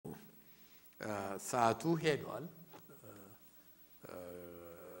ሰዓቱ ሄዷል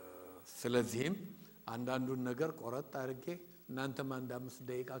ስለዚህም አንዳንዱን ነገር ቆረጥ አድርጌ እናንተም አንድ 5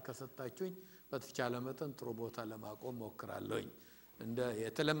 ደቂቃ ከሰጣችሁኝ በተቻለ መጠን ጥሩ ቦታ ለማቆም ሞክራለሁኝ እንደ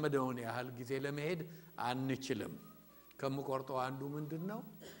የተለመደውን ያህል ጊዜ ለመሄድ አንችልም ከመቆርጠው አንዱ ምንድነው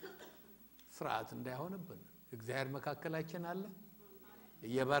ስርዓት እንዳይሆንብን እግዚአብሔር መካከላችን አለ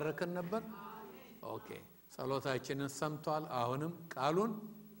እየባረከን ነበር ኦኬ ጸሎታችንን ሰምቷል አሁንም ቃሉን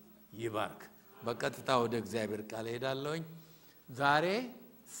ይባርክ በቀጥታ ወደ እግዚአብሔር ቃል ሄዳለሁኝ ዛሬ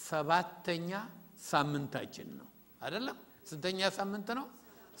 7ኛ ሳምንታችን ነው አይደለም ስንተኛ ሳምንት ነው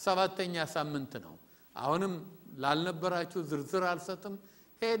 7ኛ ሳምንት ነው አሁንም ላልነበራችሁ ዝርዝር አልሰጥም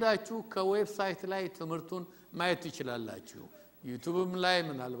ሄዳችሁ ከዌብሳይት ላይ ትምህርቱን ማየት ትችላላችሁ ዩቲዩብም ላይ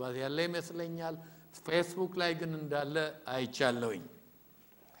ምናልባት ያለ ይመስለኛል ፌስቡክ ላይ ግን እንዳለ አይቻለሁኝ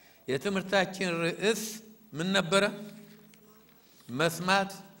የትምህርታችን ርዕስ ምን ነበር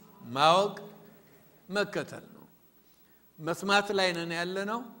መስማት ማወቅ መከተል ነው መስማት ላይ ነን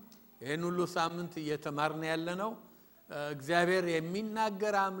ያለነው ይሄን ሁሉ ሳምንት እየተማርን ያለነው እግዚአብሔር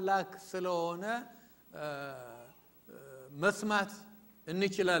የሚናገር አምላክ ስለሆነ መስማት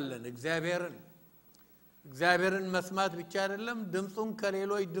እንችላለን እግዚአብሔርን መስማት ብቻ አይደለም ድምጹን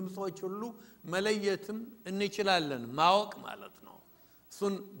ከሌሎች ድምጾች ሁሉ መለየትም እንችላለን ማወቅ ማለት ነው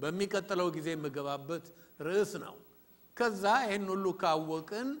እሱን በሚቀጥለው ጊዜ መገባበት ርዕስ ነው ከዛ ይሄን ሁሉ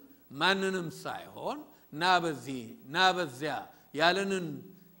ካወቅን ማንንም ሳይሆን ና በዚያ ያለንን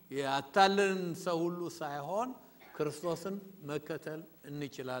ያታለን ሰው ሁሉ ሳይሆን ክርስቶስን መከተል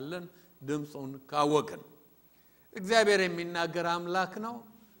እንችላለን ድምጹን ካወቅን እግዚአብሔር የሚናገር አምላክ ነው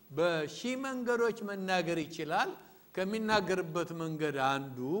በሺ መንገዶች መናገር ይችላል ከሚናገርበት መንገድ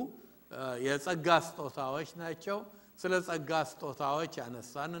አንዱ የጸጋ ስጦታዎች ናቸው ስለ ጸጋ ስጦታዎች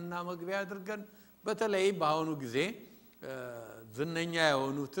ያነሳንና መግቢያ አድርገን በተለይ በአሁኑ ጊዜ ዝነኛ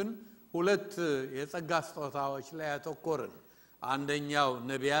የሆኑትን ሁለት የጸጋ ስጦታዎች ላይ ያተኮርን አንደኛው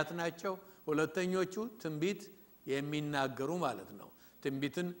ነቢያት ናቸው ሁለተኞቹ ትንቢት የሚናገሩ ማለት ነው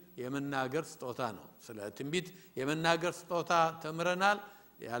ትንቢትን የመናገር ስጦታ ነው ስለ ትንቢት የመናገር ስጦታ ተምረናል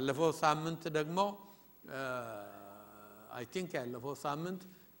ያለፈው ሳምንት ደግሞ አይ ቲንክ ያለፈው ሳምንት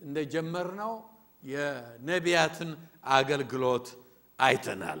እንደጀመርነው የነቢያትን አገልግሎት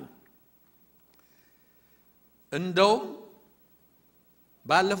አይተናል እንደውም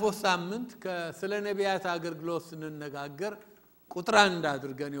ባለፈው ሳምንት ስለ ነቢያት አገልግሎት ስንነጋገር ቁጥር 1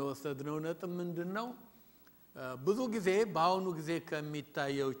 አድርገን የወሰድነው ነጥብ ምንድነው ብዙ ጊዜ በአሁኑ ጊዜ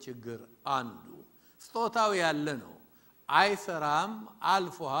ከሚታየው ችግር አንዱ ስጦታው ያለ ነው አይሰራም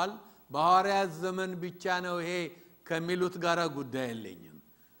አልፏል በሐዋርያት ዘመን ብቻ ነው ይሄ ከሚሉት ጋራ ጉዳይ የለኝም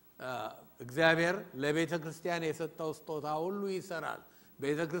እግዚአብሔር ለቤተ ክርስቲያን የሰጠው ስጦታ ሁሉ ይሰራል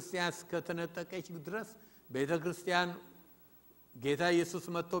ቤተ ክርስቲያን እስከተነጠቀች ድረስ ቤተ ክርስቲያን ጌታ ኢየሱስ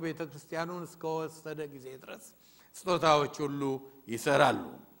መጥቶ ቤተ ክርስቲያኑን እስከወሰደ ጊዜ ድረስ ስጦታዎች ሁሉ ይሰራሉ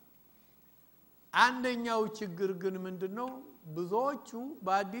አንደኛው ችግር ግን ምንድነው ብዙዎቹ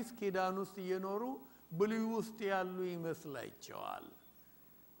በአዲስ ኪዳን ውስጥ እየኖሩ ብሉይ ውስጥ ያሉ ይመስላቸዋል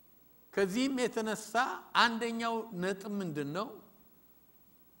ከዚህም የተነሳ አንደኛው ነጥብ ምንድነው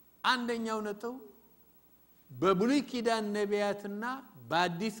አንደኛው ነጥብ በብሉይ ኪዳን ነቢያትና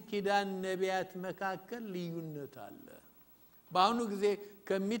በአዲስ ኪዳን ነቢያት መካከል ልዩነት አለ በአሁኑ ጊዜ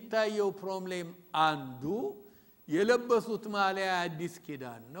ከሚታየው ፕሮብሌም አንዱ የለበሱት ማሊያ አዲስ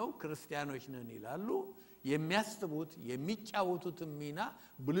ኪዳን ነው ክርስቲያኖች ነን ይላሉ የሚያስቡት የሚጫወቱት ሚና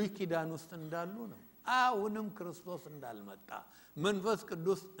ብሉይ ኪዳን ውስጥ እንዳሉ ነው አሁንም ክርስቶስ እንዳልመጣ መንፈስ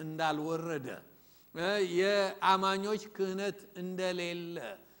ቅዱስ እንዳልወረደ የአማኞች ክህነት እንደሌለ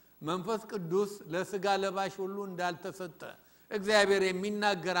መንፈስ ቅዱስ ለሥጋ ለባሽ ሁሉ እንዳልተሰጠ እግዚአብሔር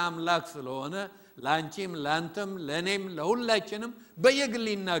የሚናገር አምላክ ስለሆነ ላንቺም ላንተም ለኔም ለሁላችንም በየግል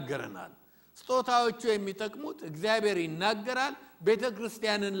ይናገረናል ስጦታዎቹ የሚጠቅሙት እግዚአብሔር ይናገራል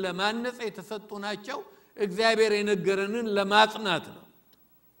ቤተክርስቲያንን ለማነጽ የተሰጡ ናቸው እግዚአብሔር የነገረንን ለማጽናት ነው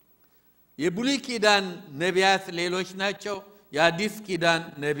የብሉይ ኪዳን ነቢያት ሌሎች ናቸው የአዲስ ኪዳን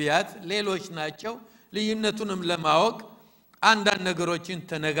ነቢያት ሌሎች ናቸው ልዩነቱንም ለማወቅ አንዳንድ ነገሮችን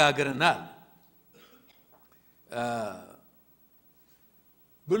ተነጋግረናል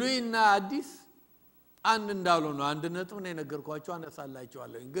ብሉይና አዲስ አንድ እንዳልሆነ ነው አንድ ነጥብ ነው የነገርኳችሁ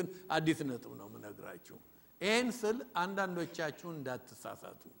አነሳላችኋለሁ ግን አዲስ ነጥብ ነው የምነግራችሁ ይሄን ስል አንዳንዶቻችሁ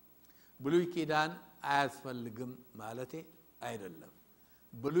እንዳትሳሳቱ ብሉይ ኪዳን አያስፈልግም ማለቴ አይደለም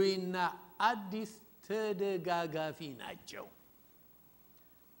ብሉይና አዲስ ተደጋጋፊ ናቸው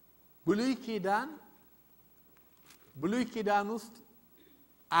ብሉይ ኪዳን ውስጥ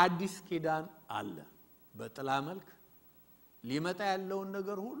አዲስ ኪዳን አለ በጥላ መልክ ሊመጣ ያለውን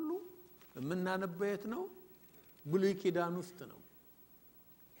ነገር ሁሉ የምናነበየት ነው ብሉይ ኪዳን ውስጥ ነው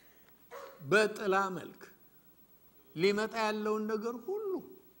በጥላ መልክ ሊመጣ ያለውን ነገር ሁሉ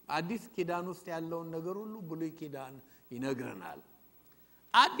አዲስ ኪዳን ውስጥ ያለውን ነገር ሁሉ ብሉይ ኪዳን ይነግረናል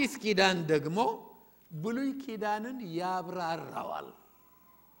አዲስ ኪዳን ደግሞ ብሉይ ኪዳንን ያብራራዋል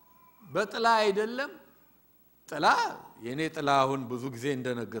በጥላ አይደለም ጥላ የኔ ጥላ አሁን ብዙ ጊዜ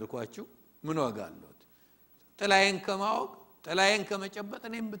እንደነገርኳችሁ ምን ዋጋ አለው ጥላዬን ከማወቅ ጥላዬን ከመጨበጥ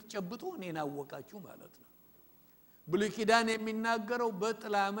እኔም ብትጨብጡ እኔን አወቃችሁ ማለት ነው ብሉይ ኪዳን የሚናገረው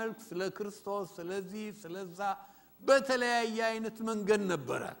በጥላ መልክ ስለ ክርስቶስ ስለዚህ ስለዛ በተለያየ አይነት መንገድ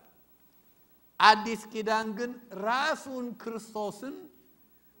ነበር አዲስ ኪዳን ግን ራሱን ክርስቶስን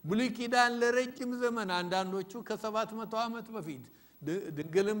ብሉይ ኪዳን ለረጅም ዘመን አንዳንዶቹ ከ700 ዓመት በፊት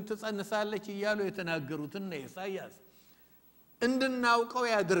ድንግልም ትጸንሳለች ይያሉ የተናገሩትን ነው ኢሳይያስ እንድናውቀው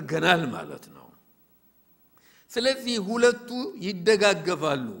ያደርገናል ማለት ነው ስለዚህ ሁለቱ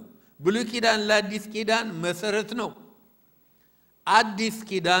ይደጋገፋሉ ብሉይ ኪዳን ለአዲስ ኪዳን መሰረት ነው አዲስ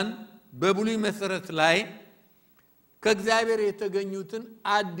ኪዳን በብሉይ መሰረት ላይ ከእግዚአብሔር የተገኙትን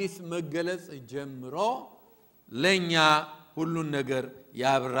አዲስ መገለጽ ጀምሮ ለኛ ሁሉን ነገር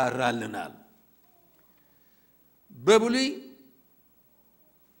ያብራራልናል በብሉይ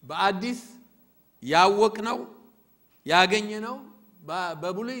በአዲስ ያወቅነው ያገኘነው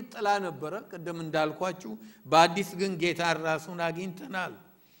በብሉይ ጥላ ነበር ቀደም እንዳልኳችሁ በአዲስ ግን ጌታ ራሱን አግኝተናል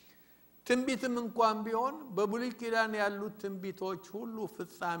ትንቢትም እንኳን ቢሆን በብሉይ ኪዳን ያሉት ትንቢቶች ሁሉ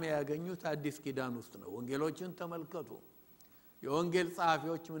ፍጻሜ ያገኙት አዲስ ኪዳን ውስጥ ነው ወንጌሎችን ተመልከቱ የወንጌል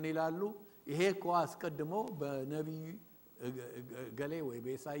ጻፊዎች ምን ይላሉ ይሄ አስቀድሞ በነብይ ገሌ ወይ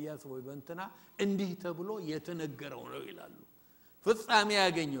በኢሳይያስ ወይ በእንትና እንዲህ ተብሎ የተነገረው ነው ይላሉ ፍጻሜ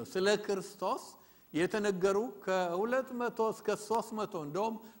ያገኘው ስለ ክርስቶስ የተነገሩ ከ200 እስከ 300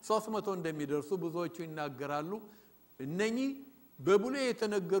 እንደውም 300 እንደሚደርሱ ብዙዎቹ ይናገራሉ እነኚህ በብሉይ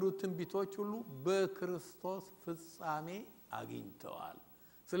የተነገሩ ትንቢቶች ሁሉ በክርስቶስ ፍጻሜ አግኝተዋል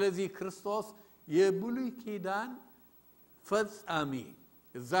ስለዚህ ክርስቶስ የብሉይ ኪዳን ፍጻሜ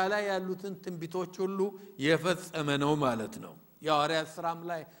እዛ ላይ ያሉትን ትንቢቶች ሁሉ የፈጸመ ነው ማለት ነው የሐዋርያት ሥራም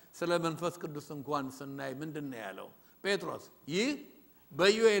ላይ ስለ መንፈስ ቅዱስ እንኳን ስናይ ምንድነው ያለው ጴጥሮስ ይህ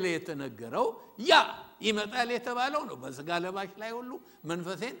በዩኤል የተነገረው ያ ይመጣል የተባለው ነው በስጋ ለባሽ ላይ ሁሉ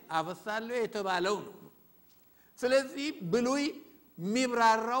መንፈሴን አፈሳለሁ የተባለው ነው ስለዚህ ብሉይ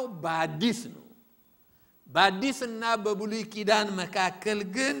ሚብራራው በአዲስ ነው በአዲስና በብሉይ ኪዳን መካከል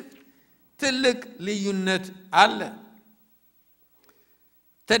ግን ትልቅ ልዩነት አለ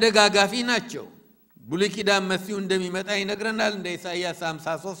ተደጋጋፊ ናቸው ብሉይ ኪዳን መሲሁ እንደሚመጣ ይነግረናል እንደ ኢሳይያስ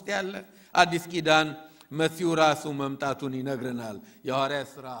 53 ያለ አዲስ ኪዳን መሲሁ ራሱ መምጣቱን ይነግረናል የሐዋርያት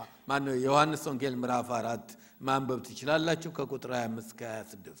ሥራ ማነው ዮሐንስ ወንጌል ምዕራፍ 4 ማንበብ ትችላላችሁ ከቁጥር 25 እስከ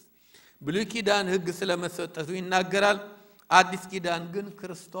 26 ብሉይ ኪዳን ሕግ ስለመሰጠቱ ይናገራል አዲስ ኪዳን ግን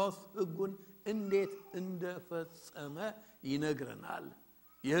ክርስቶስ ሕጉን እንዴት እንደፈጸመ ይነግረናል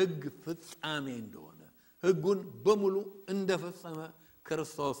የሕግ ፍጻሜ እንደሆነ ሕጉን በሙሉ እንደፈጸመ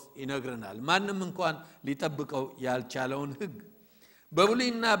ክርስቶስ ይነግረናል ማንንም እንኳን ሊጠብቀው ያልቻለውን ሕግ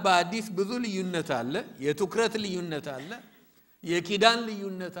በብሉይና በአዲስ ብዙ ልዩነት አለ የትኩረት ልዩነት አለ የኪዳን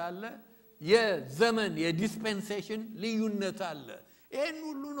ልዩነት አለ የዘመን የዲስፔንሴሽን ልዩነት አለ ይሄን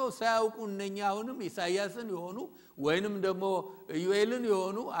ሁሉ ነው ሳያውቁ እነኛ አሁንም ኢሳይያስን የሆኑ ወይንም ደግሞ ዩኤልን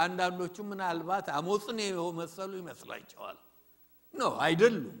የሆኑ አንዳንዶቹ ምናልባት አሞጽን የመሰሉ ይመስላቸዋል ነው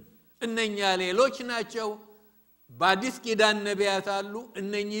አይደሉም እነኛ ሌሎች ናቸው በአዲስ ኪዳን ነቢያት አሉ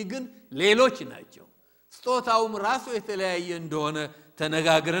እነኚህ ግን ሌሎች ናቸው ስጦታውም ራሱ የተለያየ እንደሆነ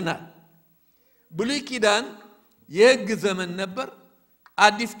ተነጋግረናል ብሉይ ኪዳን የሕግ ዘመን ነበር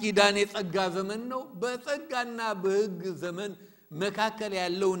አዲስ ኪዳን የጸጋ ዘመን ነው በጸጋና በሕግ ዘመን መካከል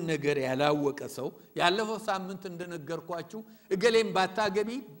ያለውን ነገር ያላወቀ ሰው ያለፈው ሳምንት እንደነገርኳችሁ እገሌም ባታገቢ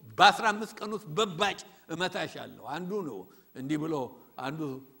በ15 ቀን ውስጥ በባጭ እመታሻለሁ አንዱ ነው እንዲህ ብሎ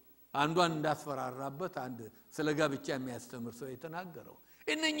አንዷን እንዳስፈራራበት አንድ ስለ ጋብቻ የሚያስተምር ሰው የተናገረው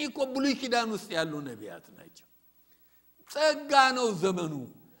እነኚህ እኮ ብሉይ ኪዳን ውስጥ ያሉ ነቢያት ናቸው ጸጋ ነው ዘመኑ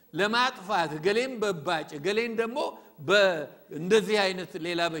ለማጥፋት ገሌን በባጭ ገሌን ደግሞ እንደዚህ አይነት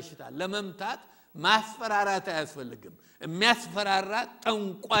ሌላ በሽታ ለመምታት ማስፈራራት አያስፈልግም የሚያስፈራራ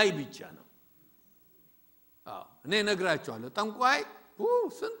ጠንቋይ ብቻ ነው እኔ ነግራችኋለሁ ጠንቋይ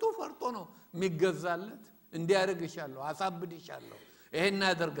ስንቱ ፈርጦ ነው የሚገዛለት እንዲያርግሻለሁ አሳብድሻለሁ ይሄን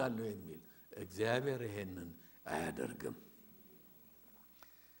አደርጋለሁ የሚል እግዚአብሔር ይሄንን አያደርግም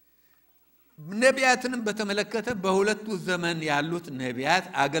ነቢያትንም በተመለከተ በሁለቱ ዘመን ያሉት ነቢያት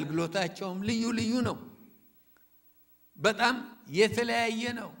አገልግሎታቸውም ልዩ ልዩ ነው በጣም የተለያየ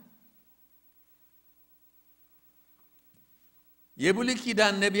ነው የብሉይ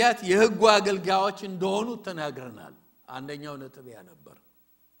ኪዳን ነቢያት የሕጉ አገልጋዮች እንደሆኑ ተናግረናል አንደኛው ነጥብ ያ ነበር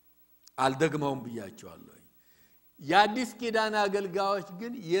አልደግመውም ብያቸዋለሁ የአዲስ ኪዳን አገልጋዮች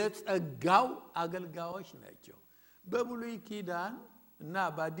ግን የጸጋው አገልጋዮች ናቸው በብሉይ ኪዳን እና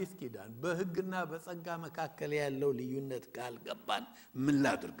በአዲስ ኪዳን በሕግና በጸጋ መካከል ያለው ልዩነት ካልገባን ምን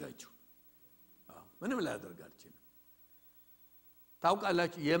ላድርጋችሁ ምንም ላድርጋችሁ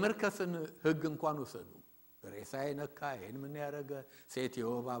ታውቃላችሁ የመርከስን ሕግ እንኳን ወሰዱ ሬሳዬ ነካ ይሄን ምን ያረገ ሴት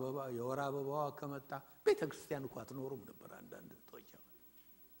የወር አበባዋ ከመጣ ቤተክርስቲያን እንኳን አትኖርም ነበር አንዳንድ ጦቻ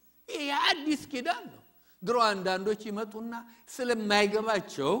ይሄ አዲስ ኪዳን ነው ድሮ አንዳንዶች ይመጡና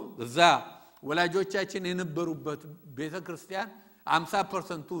ስለማይገባቸው እዛ ወላጆቻችን የነበሩበት ቤተክርስቲያን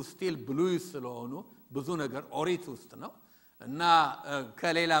 50% ስቲል ብሉይ ስለሆኑ ብዙ ነገር ኦሪት ውስጥ ነው እና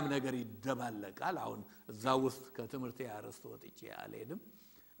ከሌላም ነገር ይደባለቃል አሁን እዛ ውስጥ ከትምህርት ያረስቶ ወጥቼ አልሄድም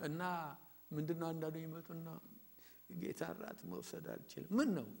እና ምንድነው አንዳንዱ ይመጡና ጌታ ራት መውሰድ አልችልም ምን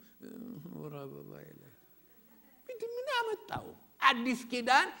ነው ወራበባ ይላል ምን ያመጣው አዲስ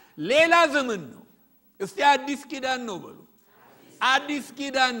ኪዳን ሌላ ዘመን ነው እስቲ አዲስ ኪዳን ነው በሉ አዲስ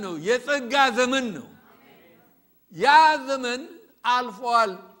ኪዳን ነው የጸጋ ዘመን ነው ያ ዘመን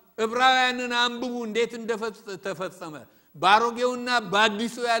አልፏል ዕብራውያንን አንብቡ እንዴት እንደተፈጸመ ባሮጌውና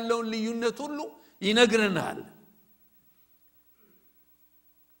በአዲሱ ያለውን ልዩነት ሁሉ ይነግረናል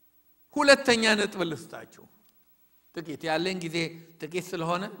ሁለተኛ ነጥብ ልስጣችሁ ጥቂት ያለን ጊዜ ጥቂት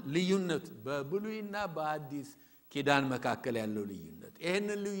ስለሆነ ልዩነት በብሉይና በአዲስ ኪዳን መካከል ያለው ልዩነት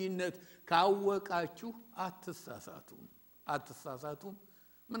ይሄንን ልዩነት ካወቃችሁ አትሳሳቱም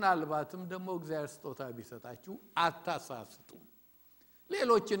ምናልባትም ደግሞ እግዚአብሔር ስጦታ ቢሰጣችሁ አታሳስቱም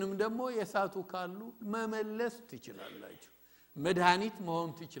ሌሎችንም ደግሞ የሳቱ ካሉ መመለስ ትችላላችሁ መድኃኒት መሆን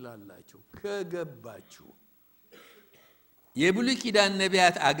ትችላላችሁ ከገባችሁ የብሉይ ኪዳን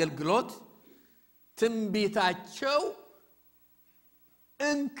ነቢያት አገልግሎት ትንቢታቸው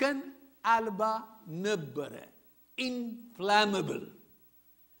እንከን አልባ ነበረ ኢንፍላሜብል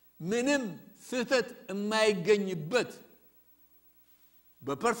ምንም ስህተት የማይገኝበት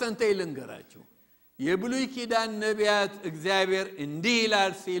በፐርሰንቴጅ ልንገራችሁ የብሉይ ኪዳን ነቢያት እግዚአብሔር እንዲህ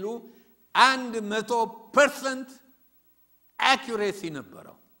ይላል ሲሉ 100% accuracy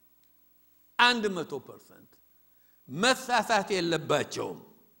ነበረው 100% መሳሳት የለባቸውም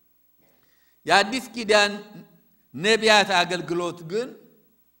የአዲስ ኪዳን ነቢያት አገልግሎት ግን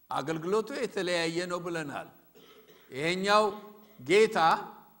አገልግሎቱ የተለያየ ነው ብለናል ይሄኛው ጌታ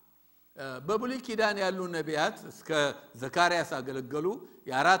በብሉይ ኪዳን ያሉ ነቢያት እስከ ዘካርያስ አገልግሉ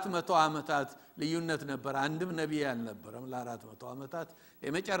የ400 ዓመታት ልዩነት ነበር አንድም ነቢይ አልነበረም ለ400 ዓመታት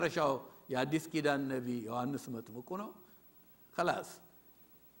የመጨረሻው የአዲስ ኪዳን ነቢይ ዮሐንስ መጥምቁ ነው خلاص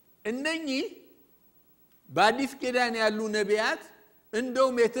እነኚህ በአዲስ ኪዳን ያሉ ነቢያት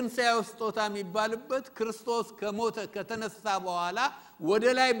እንደውም የትንሣኤው ስጦታ የሚባልበት ክርስቶስ ከሞተ ከተነሳ በኋላ ወደ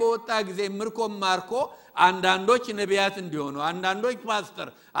ላይ በወጣ ጊዜ ምርኮም ማርኮ አንዳንዶች ነቢያት እንዲሆኑ አንዳንዶች ፓስተር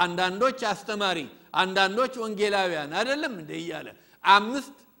አንዳንዶች አስተማሪ አንዳንዶች ወንጌላውያን አይደለም እንደ ይያለ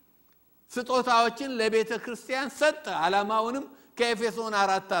 5 ስጦታዎችን ለቤተ ክርስቲያን ሰጠ ዓላማውንም ከኤፌሶን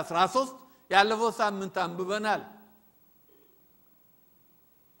 4:13 ያለፈው ሳምንት አንብበናል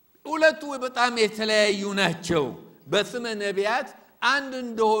ሁለቱ በጣም የተለያዩ ናቸው በስመ ነቢያት አንድ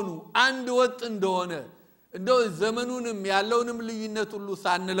እንደሆኑ አንድ ወጥ እንደሆነ እንደው ዘመኑንም ያለውንም ልዩነት ሁሉ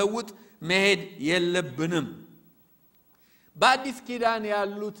ሳንለውጥ መሄድ የለብንም በአዲስ ኪዳን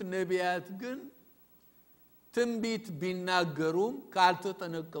ያሉት ነቢያት ግን ትንቢት ቢናገሩም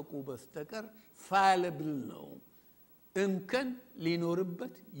ካልተጠነቀቁ በስተቀር ፋለብል ነው እንከን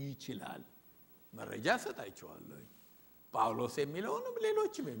ሊኖርበት ይችላል መረጃ ሰጣችኋለሁ ጳውሎስ የሚለውንም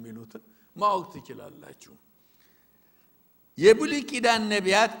ሌሎችም የሚሉትን ማወቅ ትችላላችሁ የብሉይ ኪዳን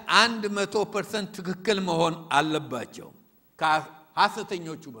ነቢያት 100% ትክክል መሆን አለባቸው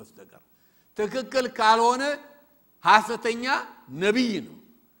ከሐሰተኞቹ በስተቀር ትክክል ካልሆነ ሐሰተኛ ነብይ ነው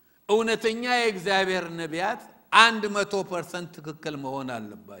እውነተኛ የእግዚአብሔር ነቢያት 100% ትክክል መሆን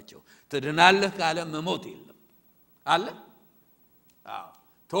አለባቸው ትድናለህ ካለ መሞት የለም አለ አዎ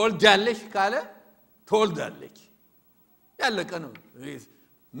ተወልጃለሽ ካለ ተወልዳለች ያለቀ ነው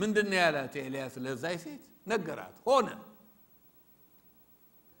ምንድነው ያላት ኤልያስ ለዛይ ሴት ነገራት ሆነ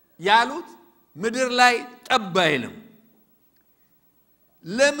ያሉት ምድር ላይ ጠባይልም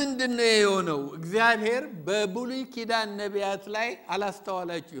ለምንድነው የሆነው እግዚአብሔር በብሉይ ኪዳን ነቢያት ላይ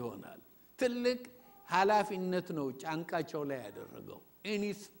አላስተዋላችሁ ይሆናል ትልቅ ኃላፊነት ነው ጫንቃቸው ላይ ያደረገው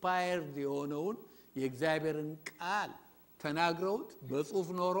ኢንስፓየርድ የሆነውን የእግዚአብሔርን ቃል ተናግረውት በጽሁፍ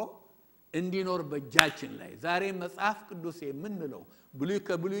ኖሮ እንዲኖር በእጃችን ላይ ዛሬ መጽሐፍ ቅዱስ የምንለው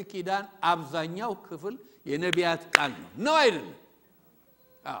ከብሉይ ኪዳን አብዛኛው ክፍል የነቢያት ቃል ነው አይደለም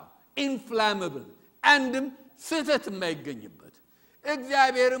ኢንፍላሜብል አንድም ስህተት የማይገኝበት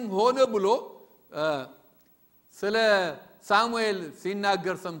እግዚአብሔርም ሆነ ብሎ ስለ ሳሙኤል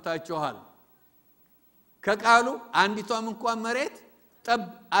ሲናገር ሰምታችኋል ከቃሉ አንዲቷም እንኳን መሬት ጠብ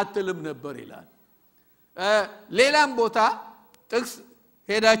አትልም ነበር ይላል ሌላም ቦታ ጥቅስ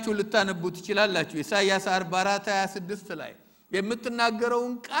ሄዳችሁ ልታነቡት ይችላልላችሁ ኢሳይያስ 44:26 ላይ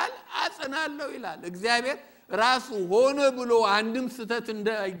የምትናገረውን ቃል አጸናለሁ ይላል እግዚአብሔር ራሱ ሆነ ብሎ አንድም ስተት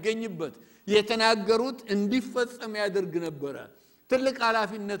እንዳይገኝበት የተናገሩት እንዲፈጸም ያደርግ ነበር ትልቅ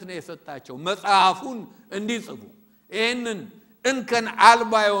ኃላፊነት ነው የሰጣቸው መጽሐፉን እንዲጽፉ ይሄንን እንከን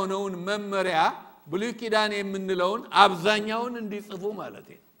አልባ የሆነውን መመሪያ ብሉይ ኪዳን የምንለውን አብዛኛውን እንዲጽፉ ማለት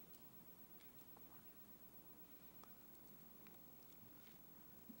ነው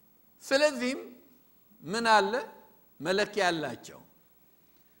ስለዚህ ምን አለ መለኪያ አላቸው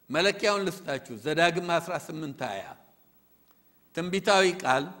መለኪያውን ልስጣችሁ ዘዳግም 18:20 ትንቢታዊ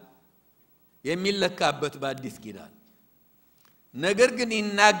ቃል የሚለካበት በአዲስ ኪዳን ነገር ግን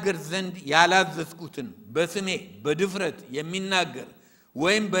ይናገር ዘንድ ያላዘዝኩትን በስሜ በድፍረት የሚናገር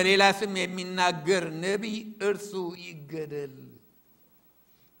ወይም በሌላ ስም የሚናገር ነብይ እርሱ ይገደል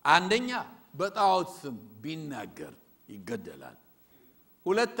አንደኛ በጣዖት ስም ቢናገር ይገደላል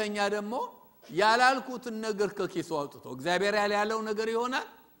ሁለተኛ ደግሞ ያላልኩትን ነገር ከኪሱ አውጥቶ እግዚአብሔር ያለው ነገር ይሆናል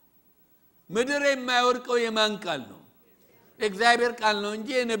ምድር የማይወርቀው የማን ቃል ነው እግዚአብሔር ቃል ነው እንጂ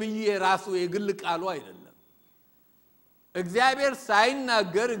የነብይ ራሱ የግል ቃሉ አይደለም እግዚአብሔር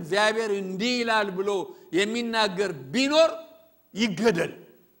ሳይናገር እግዚአብሔር እንዲህ ይላል ብሎ የሚናገር ቢኖር ይገደል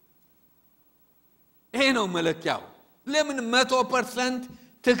ይሄ ነው መለኪያው ለምን 100%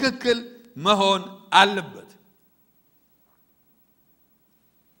 ትክክል መሆን አለበት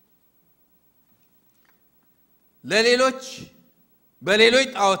ለሌሎች በሌሎች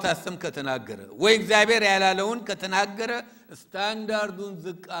ጣዖታት ስም ከተናገረ ወይ እግዚአብሔር ያላለውን ከተናገረ ስታንዳርዱን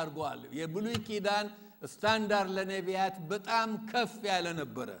ዝቅ አድርጓል የብሉይ ኪዳን ስታንዳርድ ለነቢያት በጣም ከፍ ያለ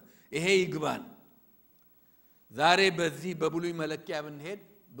ነበር ይሄ ይግባን ዛሬ በዚህ በብሉይ መለኪያ ብንሄድ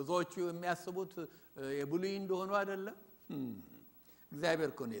ብዙዎቹ የሚያስቡት የብሉይ እንደሆነ አይደለም እግዚአብሔር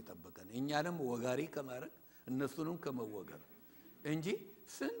እኮ ነው የጠበቀን እኛንም ወጋሪ ከማረግ እነሱንም ከመወገር እንጂ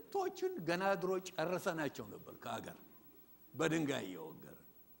ስንቶችን ገና ድሮ ጨርሰናቸው ነበር ከአገር በድንጋይ የወገረ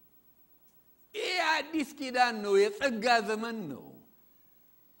ይሄ አዲስ ኪዳን ነው የጸጋ ዘመን ነው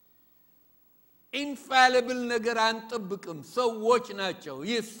ኢንፋሊብል ነገር አንጠብቅም ሰዎች ናቸው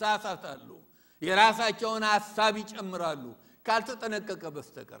ይሳሳታሉ የራሳቸውን ሐሳብ ይጨምራሉ ካልተጠነቀቀ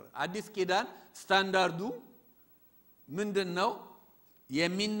በስተቀር አዲስ ኪዳን ስታንዳርዱ ምንድነው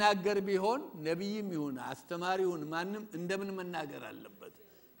የሚናገር ቢሆን ነብይም ይሁን አስተማሪውን ማንንም እንደምን መናገር አለበት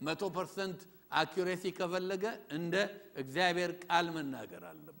 100% አኩሬሲ ከፈለገ እንደ እግዚአብሔር ቃል መናገር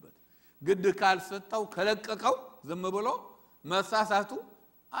አለበት ግድ ካልሰጠው ከለቀቀው ዝም ብሎ መሳሳቱ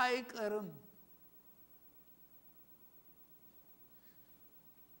አይቀርም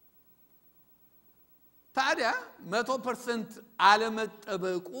ታዲያ 100%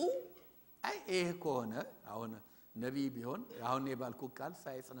 አለመጠበቁ አይ ይሄ ከሆነ አሁን ነብይ ቢሆን አሁን የባልኩ ቃል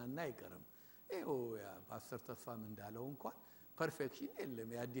ሳይጽናና አይቀርም ይሄው ያ ፓስተር ተስፋም እንዳለው እንኳን ፐርፌክሽን የለም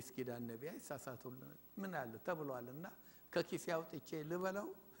የአዲስ ኪዳን ነብይ አይሳሳቱልን ምን አለ ተብሏልና ከኪስ ያውጥቼ ልበለው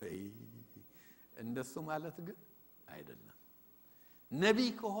እንደሱ ማለት ግን አይደለም ነብይ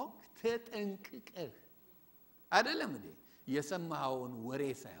ከሆንክ ተጠንቅቀህ አይደለም እንዴ የሰማኸውን ወሬ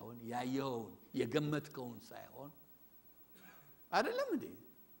ሳይሆን ያየኸውን የገመትከውን ሳይሆን አይደለም እንዴ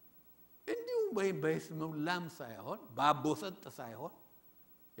እንዲሁ በስሙላም ሳይሆን ባቦሰጥ ሳይሆን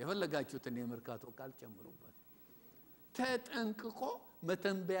የፈለጋችሁትን የመርካቶ ቃል ጨምሩበት ተጠንቅቆ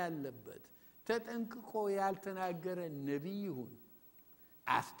መተንበይ አለበት ተጠንቅቆ ያልተናገረ ነብይ ይሁን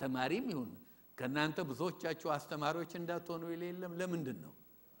አስተማሪም ይሁን ከናንተ ብዙዎቻችሁ አስተማሪዎች እንዳትሆኑ ይልለም ለምንድነው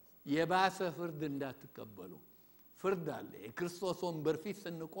የባሰ ፍርድ እንዳትቀበሉ ፍርድ አለ የክርስቶስ ወንበር ፊት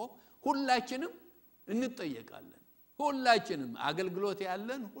ስንቆም ሁላችንም እንጠየቃለን ሁላችንም አገልግሎት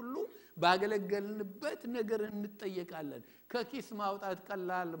ያለን ሁሉ ባገለገልንበት ነገር እንጠየቃለን ከኪስ ማውጣት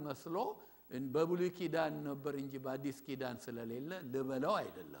ቀላል መስሎ በብሉይ ኪዳን ነበር እንጂ በአዲስ ኪዳን ስለሌለ ልበለው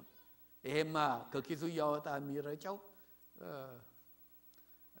አይደለም ይሄማ ከኪሱ ያወጣ የሚረጨው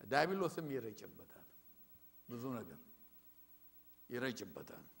ዳቢሎስም ይረጭበታል ብዙ ነገር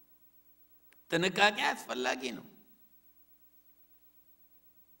ይረጭበታል ጥንቃቄ አስፈላጊ ነው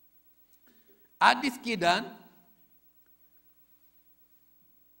አዲስ ኪዳን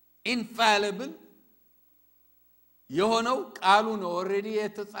infallible የሆነው ቃሉ ነው ኦሬዲ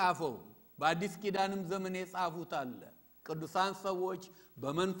የተጻፈው በአዲስ ኪዳንም ዘመን የጻፉት አለ ቅዱሳን ሰዎች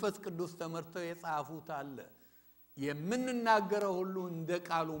በመንፈስ ቅዱስ ተመርተው የጻፉት አለ የምንናገረው ሁሉ እንደ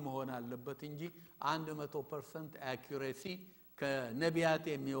ቃሉ መሆን አለበት እንጂ 100% አኩሬሲ ከነቢያት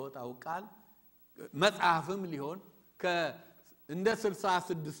የሚወጣው ቃል መጽሐፍም ሊሆን እንደ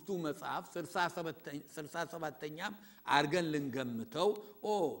 66ቱ መጽሐፍ 67ኛም አርገን ልንገምተው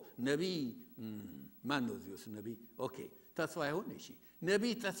ነብይ ማን ነው እዚህስ ነብይ ኦኬ ተስፋ ይሁን እሺ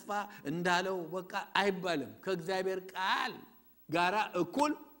ነብይ ተስፋ እንዳለው በቃ አይባልም ከእግዚአብሔር ቃል ጋራ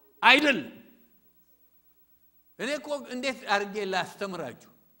እኩል አይደለም እኔ እኮ እንዴት አርጌ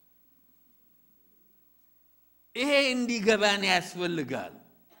ላስተምራችሁ ይሄ እንዲገባን ያስፈልጋል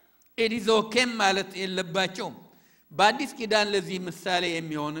ኢዝ ኦኬ ማለት የለባቸውም በአዲስ ኪዳን ለዚህ ምሳሌ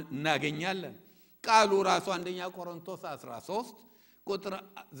የሚሆን እናገኛለን ቃሉ ራሱ አንደኛ ቆሮንቶስ 13 ቁጥር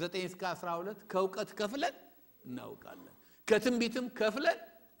 9 እስከ 12 ከውቀት ከፍለን እናውቃለን ከትንቢትም ከፍለን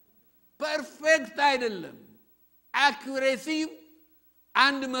ፐርፌክት አይደለም አኩሬሲ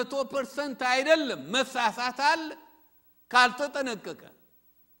 100% አይደለም መሳሳት አለ ካልተጠነቀቀ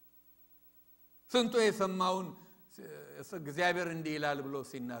ስንቱ የሰማውን እግዚአብሔር እንዲህ ይላል ብሎ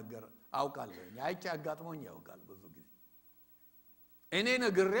ሲናገር አውቃለሁ ያቺ አጋጥሞኝ ያውቃል ብዙ ጊዜ እኔ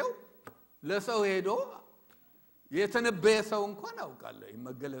ነግሬው ለሰው ሄዶ የተነበየ ሰው እንኳን አውቃለሁ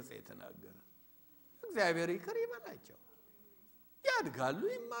ይመገለጽ የተናገረ እግዚአብሔር ይቅር ይበላቸው ያድጋሉ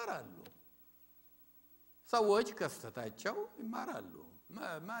ይማራሉ ሰዎች ከስተታቸው ይማራሉ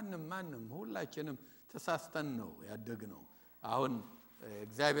ማንንም ሁላችንም ተሳስተን ነው ያደግነው አሁን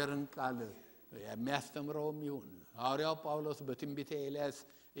እግዚአብሔርን ቃል የሚያስተምረውም ይሁን ሐዋርያው ጳውሎስ በትንቢተ ኤልያስ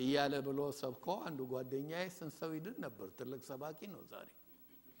እያለ ብሎ ሰብኮ አንዱ ጓደኛዬ ስንሰው ይድን ነበር ትልቅ ሰባኪ ነው ዛሬ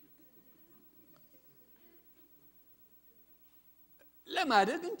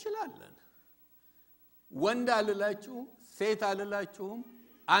ለማደግ እንችላለን ወንድ አልላችሁ ሴት አልላችሁም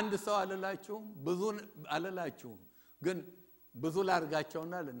አንድ ሰው አልላችሁ ብዙ አልላችሁ ግን ብዙ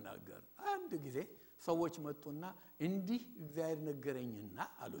ላርጋቸውና ልናገር አንድ ጊዜ ሰዎች መጡና እንዲህ እግዚአብሔር ነገረኝና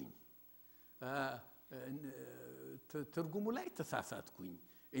አሉኝ ትርጉሙ ላይ ተሳሳትኩኝ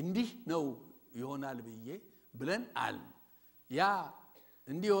እንዲህ ነው ይሆናል ብዬ ብለን አል ያ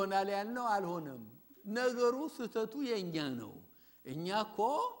እንዲህ ይሆናል ያልነው አልሆነም ነገሩ ስተቱ የኛ ነው እኛኮ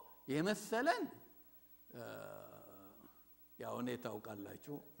የመሰለን ያው እኔ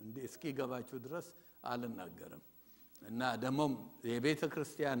ታውቃላችሁ እንዴ እስኪ ገባችሁ ድረስ አልናገርም እና ደሞም የቤተ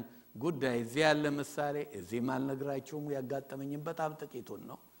ክርስቲያን ጉዳይ እዚህ ያለ ምሳሌ እዚህ ማልነግራችሁም ያጋጠመኝ በጣም ጥቂቱን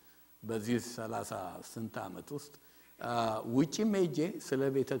ነው በዚህ 30 ስንት ዓመት ውስጥ ውጪም ሄጄ ስለ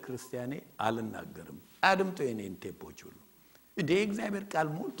ቤተ ክርስቲያኔ አልናገርም አድምጡ የኔን ቴፖች ሁሉ እንደ እግዚአብሔር ቃል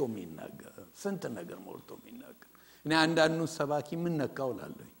ሞልቶ የሚናገር ስንት ነገር ሞልቶ የሚናገር እኔ አንዳንዱ ሰባኪ ምን ነካው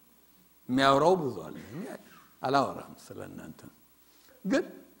ላለኝ የሚያወራው ብዙ አለ አላወራም ስለናንተ ግን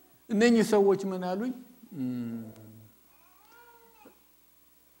እነኚህ ሰዎች ምን አሉኝ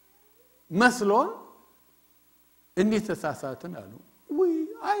መስሎን እንዴት ተሳሳትን አሉ ወይ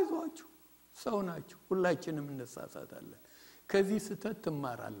አይዟችሁ ሰው ናችሁ ሁላችንም እንሳሳታለን ከዚህ ስተት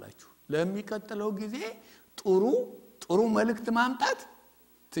ትማራላችሁ ለሚቀጥለው ጊዜ ጥሩ መልእክት ማምጣት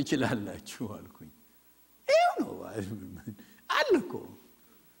ትችላላችሁ አልኩኝ ይሄው ነው አልኩ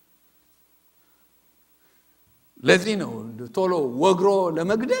ለዚህ ነው ቶሎ ወግሮ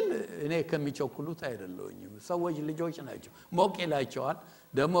ለመግደል እኔ ከሚቸኩሉት አይደለሁኝም ሰዎች ልጆች ናቸው ሞቅ ይላቸዋል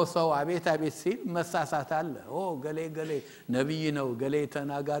ደሞ ሰው አቤት አቤት ሲል መሳሳት አለ ገሌ ነብይ ነው ገሌ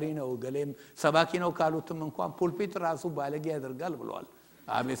ተናጋሪ ነው ገሌም ሰባኪ ነው ካሉትም እንኳን ፑልፒት ራሱ ባለጌ ያደርጋል ብለዋል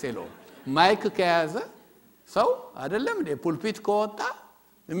አቤሴሎ ማይክ ከያዘ ሰው አይደለም እንደ ፑልፒት ከወጣ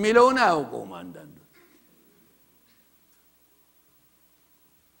የሚለውን አያውቀውም አንዳንዱ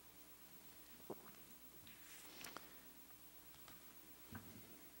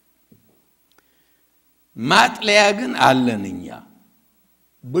ማጥለያ ግን አለንኛ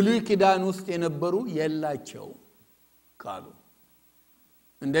ብሉይ ኪዳን ውስጥ የነበሩ የላቸው ቃሉ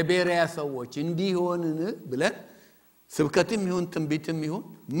እንደ ቤሪያ ሰዎች እንዲሆንን ብለን ስብከትም ይሁን ትንቢትም ይሁን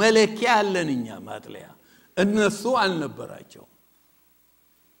መለኪያ አለንኛ ማጥለያ እነሱ አልነበራቸው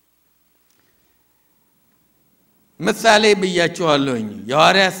ምሳሌ ብያችኋለሁኝ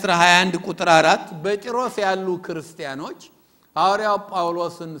የሐዋርያት ሥራ 21 ቁጥር 4 በጢሮስ ያሉ ክርስቲያኖች ሐዋርያው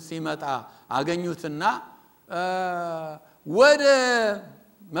ጳውሎስን ሲመጣ አገኙትና ወደ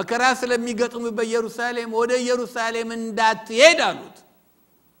መከራ ስለሚገጥሙ በኢየሩሳሌም ወደ ኢየሩሳሌም እንዳትሄድ አሉት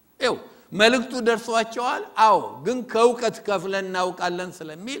ይው መልእክቱ ደርሷቸዋል አዎ ግን ከውቀት ከፍለን እናውቃለን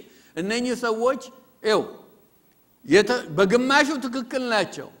ስለሚል እነኚህ ሰዎች ይው በግማሹ ትክክል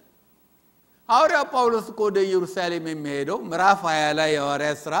ናቸው ሐዋርያው ጳውሎስ ወደ ኢየሩሳሌም የሚሄደው ምዕራፍ 20 ላይ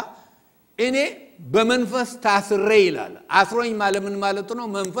የሐዋርያት ሥራ እኔ በመንፈስ ታስሬ ይላል አስሮኝ ማለት ምን ማለት ነው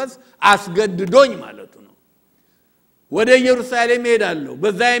መንፈስ አስገድዶኝ ማለት ነው ወደ ኢየሩሳሌም ሄዳለሁ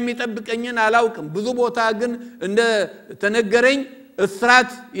በዛ የሚጠብቀኝን አላውቅም ብዙ ቦታ ግን እንደ ተነገረኝ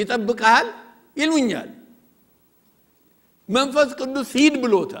እስራት ይጠብቃል ይሉኛል መንፈስ ቅዱስ ሂድ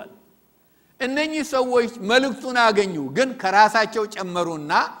ብሎታል እነኚህ ሰዎች መልእክቱን አገኙ ግን ከራሳቸው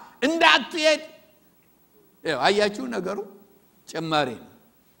ጨመሩና እንዳትሄድ አያችሁ ነገሩ ጨማሪ ነው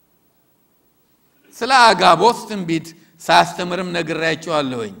ስለ አጋቦስ ትንቢት ሳስተምርም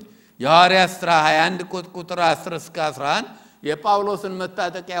ነግሬያችኋለሁኝ የሐዋርያት ሥራ 21 ቁጥር 10 እስከ 11 የጳውሎስን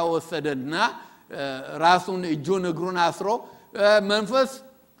መታጠቂያ ወሰደና ራሱን እጁን እግሩን አስሮ መንፈስ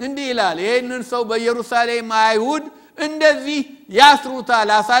እንዲህ ይላል ይሄንን ሰው በኢየሩሳሌም አይሁድ እንደዚህ ያስሩታል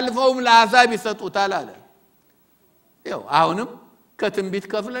አሳልፈውም ለአሕዛብ ይሰጡታል አለ ያው አሁንም ከትንቢት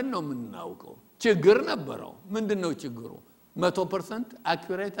ከፍለን ነው የምናውቀው ችግር ነበረው ምንድነው ችግሩ 100%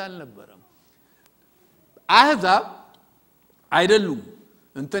 አኩሬት አልነበረም አሕዛብ አይደሉም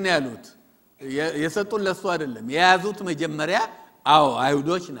እንትን ያሉት የሰጡን ለሱ አይደለም የያዙት መጀመሪያ አዎ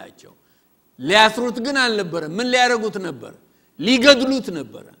አይሁዶች ናቸው ሊያስሩት ግን አልነበረም ምን ሊያረጉት ነበር ሊገድሉት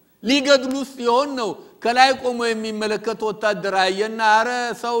ነበር ሊገድሉት ሲሆን ነው ከላይ ቆሞ የሚመለከት ወታደር አየና አረ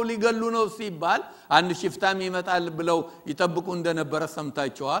ሰው ሊገሉ ነው ሲባል አንድ ሽፍታም ይመጣል ብለው ይጠብቁ እንደነበረ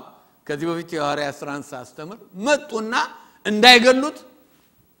ሰምታችኋል ከዚህ በፊት የሐዋርያት ሥራን ሳስተምር መጡና እንዳይገሉት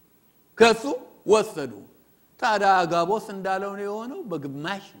ከሱ ወሰዱ ታዲያ አጋቦስ እንዳለው ነው የሆነው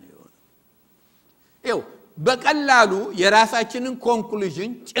በግማሽ ነው የሆነው ይው በቀላሉ የራሳችንን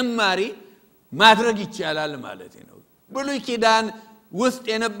ኮንክሉዥን ጭማሪ ማድረግ ይቻላል ማለት ነው ብሉይ ኪዳን ውስጥ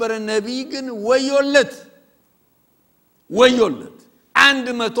የነበረ ነብይ ግን ወዮለት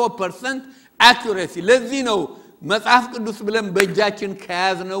 100% አኩሬሲ ለዚህ ነው መጽሐፍ ቅዱስ ብለን በእጃችን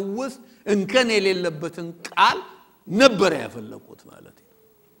ከያዝነው ውስጥ እንከን የሌለበትን ቃል ነበር ያፈለቁት ማለት ነው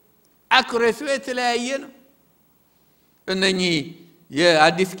አኩሬሲው የተለያየ ነው እነኚህ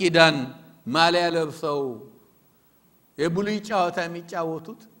የአዲስ ኪዳን ማሊያ ለብሰው የብሉይ ጨዋታ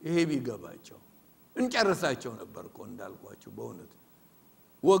የሚጫወቱት ይሄ ቢገባቸው እንጨርሳቸው ነበርኮ እንዳልኳችሁ በእውነት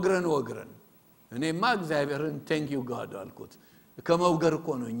ወግረን እኔማ እግዚአብሔርን ቴንክ ዩ ጋድ አልኩት ከመውገር እኮ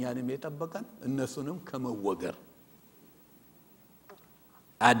ነው እኛንም የጠበቀን እነሱንም ከመወገር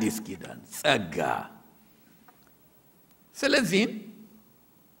አዲስ ኪዳን ጸጋ ስለዚህ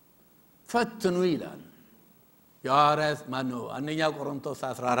ፈትኑ ይላል የሐዋርያት ማነው አንደኛ ቆሮንቶስ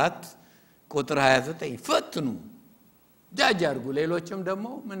 14 ቁጥር 29 ፈትኑ ጃጅ አድርጉ ሌሎችም ደግሞ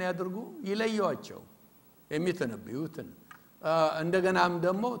ምን ያድርጉ ይለዩዋቸው የሚተነብዩትን እንደገናም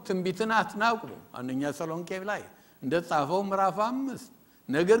ደግሞ ትንቢትን አትናቁ አንደኛ ተሰሎንቄ ላይ እንደጻፈው ምዕራፍ 5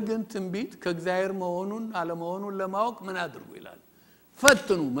 ነገር ግን ትንቢት ከእግዚአብሔር መሆኑን አለመሆኑን ለማወቅ ምን አድርጉ ይላል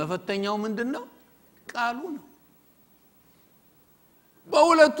ፈትኑ መፈተኛው ምንድነው ቃሉ ነው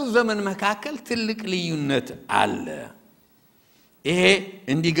በሁለቱ ዘመን መካከል ትልቅ ልዩነት አለ ይሄ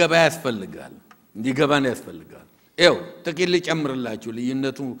እንዲገባ ያስፈልጋል ይው ጥቂት ልጨምርላችሁ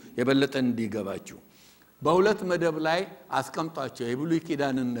ልዩነቱ የበለጠ እንዲገባችሁ በሁለት መደብ ላይ አስቀምጣቸው የብሉይ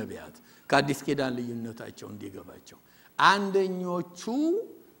ኪዳንን ነቢያት ከአዲስ ኪዳን ልዩነታቸው እንዲገባቸው አንደኞቹ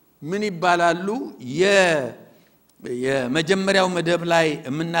ምን ይባላሉ የመጀመሪያው መደብ ላይ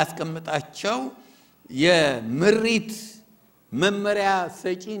የምናስቀምጣቸው የምሪት መመሪያ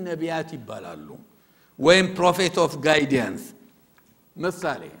ሰጪ ነቢያት ይባላሉ ወይም ፕሮፌት ኦፍ ጋይዳንስ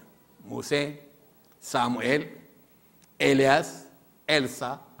ምሳሌ ሙሴ ሳሙኤል ኤልያስ ኤልሳ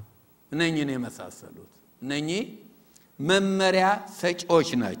እነኚህን የመሳሰሉት እነኚህ መመሪያ ሰጪዎች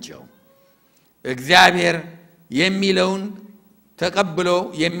ናቸው እግዚአብሔር የሚለውን ተቀብለው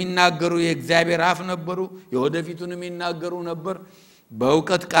የሚናገሩ የእግዚአብሔር አፍ ነበሩ የወደፊቱንም ይናገሩ ነበር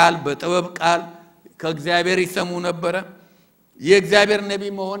በእውቀት ቃል በጥበብ ቃል ከእግዚአብሔር ይሰሙ ነበር የእግዚአብሔር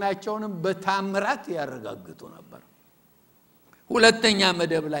ነብይ መሆናቸውንም በታምራት ያረጋግጡ ነበር ሁለተኛ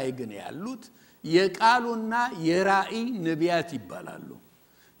መደብ ላይ ግን ያሉት የቃሉና የራእይ ነቢያት ይባላሉ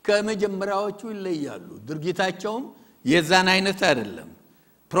ከመጀመሪያዎቹ ይለያሉ ድርጊታቸውም የዛን አይነት አይደለም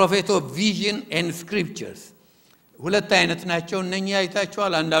ፕሮፌት ኦፍ ቪዥን ኤንድ ስክሪፕቸርስ ሁለት አይነት ናቸው እነኚህ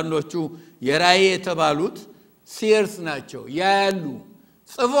አይታችኋል አንዳንዶቹ የራእይ የተባሉት ሲርስ ናቸው ያያሉ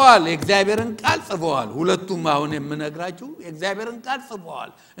ጽፈዋል የእግዚአብሔርን ቃል ጽፈዋል ሁለቱም አሁን የምነግራችሁ የእግዚአብሔርን ቃል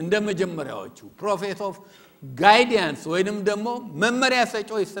ጽፈዋል እንደመጀመሪያዎቹ ፕሮፌት ኦፍ ጋይዳንስ ወይንም ደግሞ መመሪያ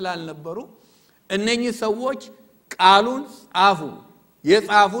ሰጪዎች ስላልነበሩ እነኚህ ሰዎች ቃሉን ጻፉ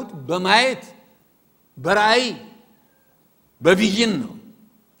የጻፉት በማየት በራእይ በቪዥን ነው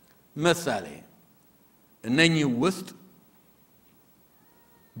ምሳሌ እነኚህ ውስጥ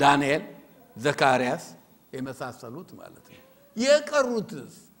ዳንኤል ዘካርያስ የመሳሰሉት ማለት ነው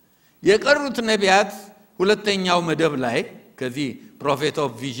የቀሩት ነቢያት ሁለተኛው መደብ ላይ ከዚህ ፕሮፌት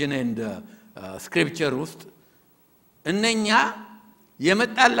ኦፍ ቪዥን ኤንድ ስክሪፕቸር ውስጥ እነኛ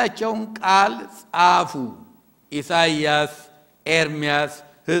የመጣላቸውን ቃል ጻፉ ኢሳይያስ ኤርሚያስ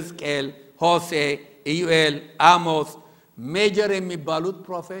ሕዝቅኤል ሆሴ ኢዩኤል አሞስ ሜጀር የሚባሉት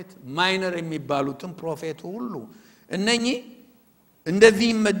ፕሮፌት ማይነር የሚባሉትን ፕሮፌት ሁሉ እነኚህ እንደዚህ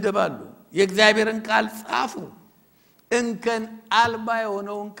ይመደባሉ የእግዚአብሔርን ቃል ጻፉ እንከን አልባ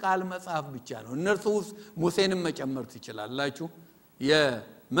የሆነውን ቃል መጻፍ ብቻ ነው እነርሱ ሙሴንም መጨመር ትችላላችሁ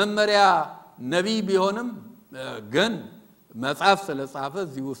የመመሪያ ነብይ ቢሆንም ግን መጽሐፍ ስለጻፈ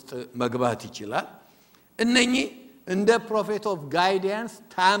እዚህ ውስጥ መግባት ይችላል እነኚህ እንደ ፕሮፌት ኦፍ ጋይዳንስ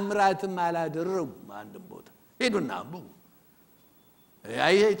ታምራትም አላደረጉም አንድም ቦታ ሄዱና አንብቡ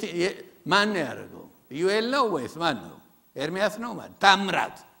ማን ያደረገው ዩኤል ነው ወይስ ማን ነው ኤርሚያስ ነው ማን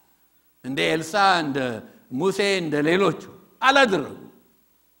ታምራት እንደ ኤልሳ እንደ ሙሴ እንደ ሌሎቹ አላደረጉ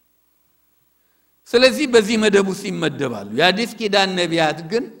ስለዚህ በዚህ መደብ ውስጥ ይመደባሉ የአዲስ ኪዳን ነቢያት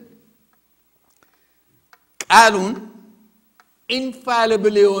ግን ቃሉን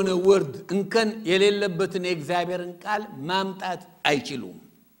ኢንፋሊብል የሆነ ወርድ እንከን የሌለበትን የእግዚአብሔርን ቃል ማምጣት አይችሉም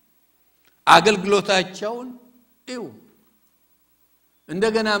አገልግሎታቸውን እዩ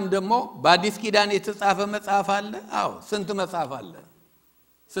እንደገናም ደግሞ በአዲስ ኪዳን የተጻፈ መጽሐፍ አለ አዎ ስንት መጽሐፍ አለ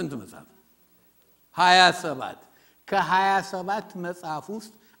ስንት መጽሐፍ 27 ከ27 መጽሐፍ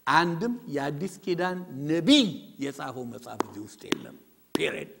ውስጥ አንድም የአዲስ ኪዳን ነብይ የጻፈው መጽሐፍ እዚህ ውስጥ የለም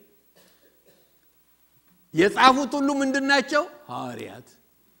ፒሪድ የጻፉት ሁሉ ምንድናቸው ሐዋርያት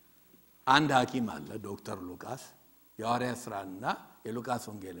አንድ ሐኪም አለ ዶክተር ሉቃስ የሐዋርያት ሥራና የሉቃስ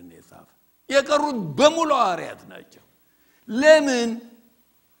ወንጌልን የጻፈ የቀሩት በሙሉ ሐዋርያት ናቸው ለምን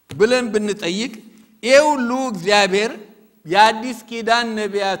ብለን ብንጠይቅ ይሁሉ እግዚአብሔር የአዲስ ኪዳን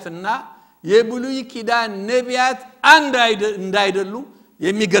ነቢያትና የብሉይ ኪዳን ነቢያት አንድ እንዳይደሉ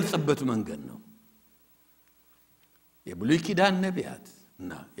የሚገልጽበት መንገድ ነው የብሉይ ኪዳን ነቢያት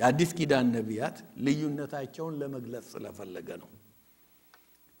እና የአዲስ ኪዳን ነቢያት ልዩነታቸውን ለመግለጽ ስለፈለገ ነው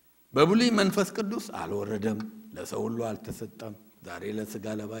በብሉይ መንፈስ ቅዱስ አልወረደም ለሰው ሁሉ አልተሰጠም ዛሬ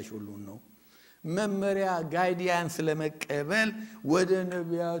ለሥጋ ለባሽ ሁሉ ነው መመሪያ ጋይዳንስ ለመቀበል ወደ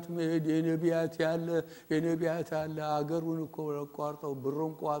ነቢያት መሄድ የነቢያት ያለ አገሩን እኮ አቋርጠው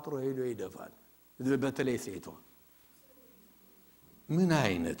ብሩን ቋጥሮ ሄዶ ይደፋል በተለይ ሴቷ ምን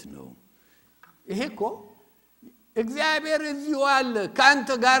አይነት ነው ይሄ እኮ እግዚአብሔር እዚሁ አለ ካንተ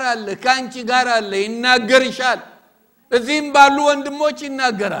ጋር አለ ካንቺ ጋር አለ ይናገርሻል እዚህም ባሉ ወንድሞች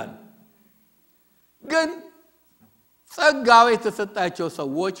ይናገራል ግን ጸጋው የተሰጣቸው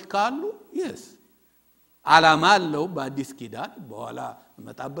ሰዎች ካሉ yes ዓላማ አለው በአዲስ ኪዳን በኋላ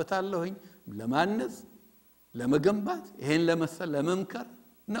መጣበታለሁኝ ለማነጽ ለመገንባት ይሄን ለመሰል ለመምከር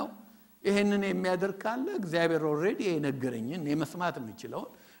ነው ይሄንን የሚያደርግ ካለ እግዚአብሔር ኦሬዲ የነገረኝን የመስማት የምችለው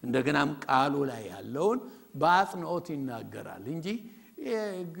እንደገናም ቃሉ ላይ ያለውን በአጽንኦት ይናገራል እንጂ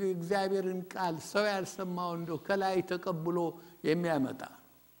እግዚአብሔርን ቃል ሰው ያልሰማው እንደው ከላይ ተቀብሎ የሚያመጣ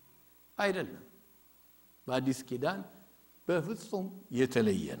አይደለም በአዲስ ኪዳን በፍጹም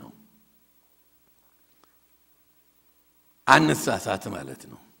የተለየ ነው አንሳሳት ማለት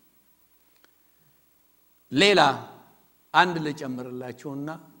ነው ሌላ አንድ ለጨምርላችሁና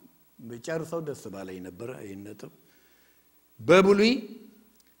በጨርሰው ደስ ባለኝ ነበር አይነጥብ በብሉይ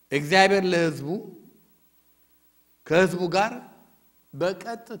እግዚአብሔር ለሕዝቡ ከሕዝቡ ጋር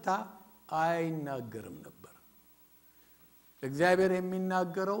በቀጥታ አይናገርም ነበር እግዚአብሔር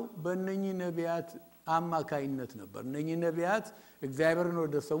የሚናገረው በእነኚህ ነቢያት አማካይነት ነበር እነኚህ ነቢያት እግዚአብሔርን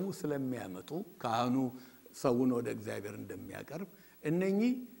ወደ ሰው ስለሚያመጡ ካህኑ ሰውን ወደ እግዚአብሔር እንደሚያቀርብ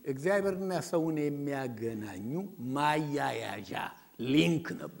እነኚህ እግዚአብሔርና ሰውን የሚያገናኙ ማያያዣ ሊንክ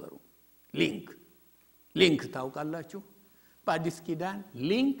ነበሩ ሊንክ ታውቃላችሁ በአዲስ ኪዳን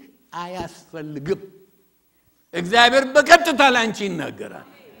ሊንክ አያስፈልግም እግዚአብሔር በቀጥታ ላንቺ ይናገራል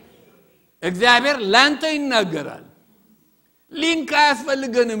እግዚአብሔር ላንተ ይናገራል ሊንክ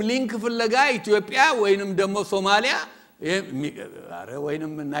አያስፈልገንም ሊንክ ፍለጋ ኢትዮጵያ ወይንም ደግሞ ሶማሊያ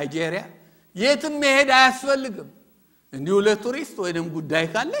ወይንም ናይጄሪያ የትም መሄድ አያስፈልግም እንዲሁ ለቱሪስት ወይንም ጉዳይ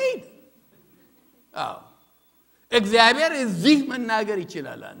ካለ ሄድ እግዚአብሔር እዚህ መናገር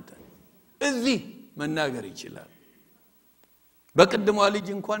ይችላል አንተ እዚህ መናገር ይችላል በቅድሟ ልጅ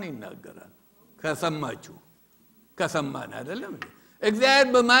እንኳን ይናገራል ከሰማችሁ ከሰማን አይደለም እግዚአብሔር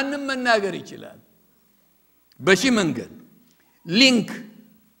በማንም መናገር ይችላል በሺ መንገድ ሊንክ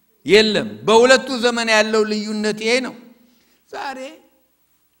የለም በሁለቱ ዘመን ያለው ልዩነት ይሄ ነው ዛሬ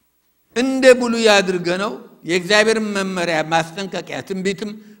እንደ ብሉይ ያድርገነው የእግዚአብሔር መመሪያ ማስጠንቀቂያ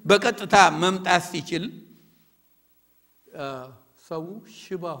ትንቢትም በቀጥታ መምጣት ሲችል ሰው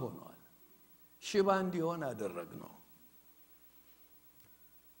ሽባ ሆኗል ሽባ እንዲሆን አደረግነው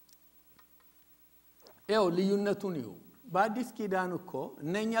ያው ልዩነቱን ይው በአዲስ ኪዳን እኮ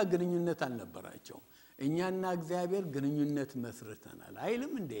እነኛ ግንኙነት አልነበራቸው እኛና እግዚአብሔር ግንኙነት መስርተናል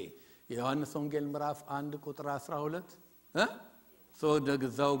አይልም እንዴ ዮሐንስ ወንጌል ምዕራፍ 1 ቁጥር 12 ሰው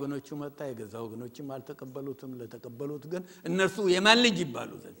ደገዛው ወገኖቹ መጣ የገዛው ወገኖችም አልተቀበሉትም ለተቀበሉት ግን እነርሱ የማን ልጅ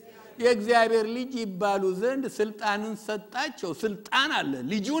ይባሉ ዘንድ የእግዚአብሔር ልጅ ይባሉ ዘንድ ስልጣንን ሰጣቸው ስልጣን አለ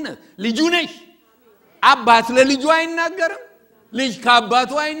ልጁ ነሽ አባት ለልጁ አይናገርም ልጅ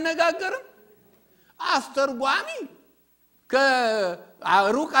ከአባቱ አይነጋገርም አስተርጓሚ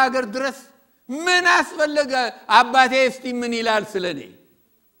ከሩቅ ሀገር ድረስ ምን አስፈልገ አባቴ እስቲ ምን ይላል ስለኔ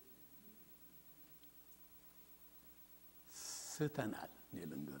ስተናል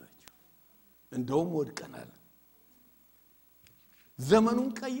ለንገራችሁ እንደውም ወድቀናል ዘመኑን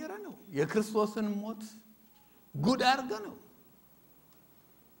ቀየረ ነው የክርስቶስን ሞት ጉድ አርገ ነው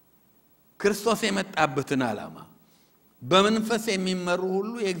ክርስቶስ የመጣበትን ዓላማ በመንፈስ የሚመሩ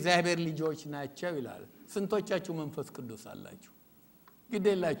ሁሉ የእግዚአብሔር ልጆች ናቸው ይላል ስንቶቻችሁ መንፈስ ቅዱስ አላችሁ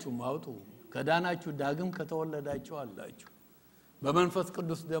ግዴላችሁ ማውጡ ከዳናችሁ ዳግም ከተወለዳችሁ አላችሁ በመንፈስ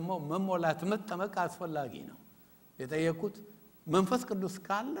ቅዱስ ደግሞ መሞላት መጠመቅ አስፈላጊ ነው የጠየቁት መንፈስ ቅዱስ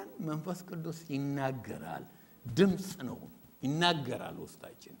ካለን መንፈስ ቅዱስ ይናገራል ድምጽ ነው ይናገራል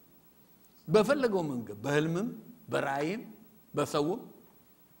ውስጣችን በፈለገው መንገድ በህልምም በራእይም በሰውም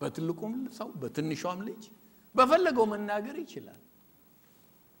በትልቁም ሰው በትንሿም ልጅ በፈለገው መናገር ይችላል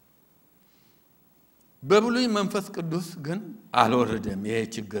በብሉይ መንፈስ ቅዱስ ግን አልወረደም ይሄ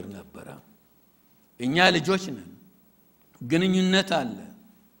ችግር ነበር እኛ ልጆች ነን ግንኙነት አለ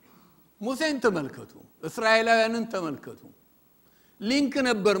ሙሴን ተመልከቱ እስራኤላውያንን ተመልከቱ ሊንክ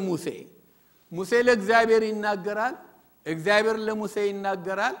ነበር ሙሴ ለእግዚአብሔር ይናገራል እግዚአብሔር ለሙሴ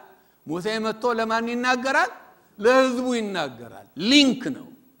ይናገራል ሙሴ መጥቶ ለማን ይናገራል ለህዝቡ ይናገራል ሊንክ ነው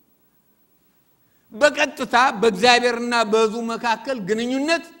በቀጥታ በእግዚአብሔርና በህዝቡ መካከል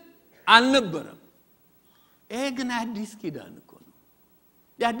ግንኙነት አልነበረም ይሄ ግን አዲስ ኪዳን እኮ ነው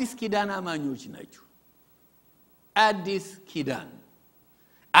የአዲስ ኪዳን አማኞች ናቸው አዲስ ኪዳን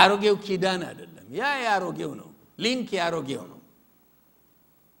አሮጌው ኪዳን አይደለም ያ ያሮጌው ነው ሊንክ ያሮጌው ነው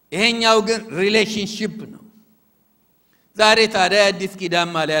ይሄኛው ግን ሪሌሽንሺፕ ነው ዛሬ ታዲያ አዲስ ኪዳን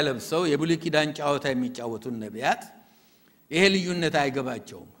ማሊያ ለብሰው የብሉይ ኪዳን ጫወታ የሚጫወቱ ነቢያት ይሄ ልዩነት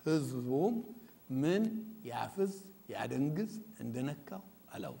አይገባቸውም ህዝቡም ምን ያፍዝ ያደንግዝ እንደነካው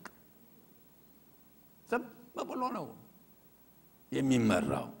አላውቅም በብሎ ነው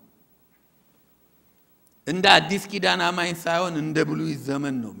የሚመራው እንደ አዲስ ኪዳን አማኝ ሳይሆን እንደ ብሉይ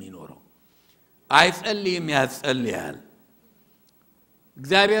ዘመን ነው የሚኖረው አይጸልይም ያጸልያል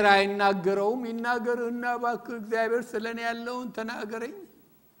እግዚአብሔር አይናገረውም ይናገርና ባክ እግዚአብሔር ስለኔ ያለውን ተናገረኝ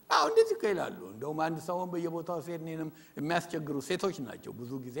አው እንደዚህ ከይላሉ እንደውም አንድ ሰውን በየቦታው ሴትንም የሚያስቸግሩ ሴቶች ናቸው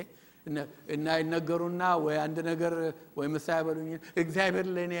ብዙ ጊዜ እና ይነገሩና ወይ አንድ ነገር ወይ መሳያበሉኝ እግዚአብሔር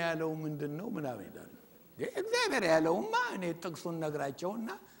ለኔ ያለው ምንድነው ምናምን ይላል እግዚአብሔር ያለውማ እኔ ጥቅሱን ነግራቸውና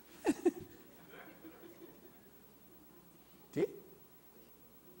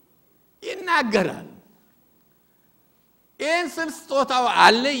ይናገራል ስጦታው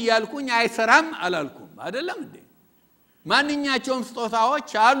አለ ያልኩኝ አይሰራም አላልኩም አይደለም እንዴ ማንኛቸውም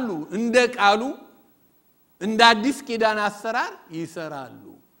ስጦታዎች አሉ እንደ ቃሉ እንደ አዲስ ኪዳን አሰራር ይሰራሉ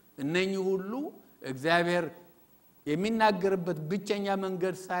እነኚህ ሁሉ እግዚአብሔር የሚናገርበት ብቸኛ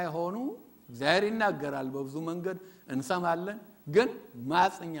መንገድ ሳይሆኑ እግዚአብሔር ይናገራል በብዙ መንገድ እንሰማለን ግን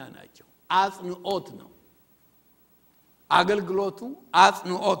ማጽኛ ናቸው አጽንኦት ነው አገልግሎቱ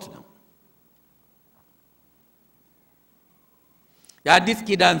አጽንኦት ነው የአዲስ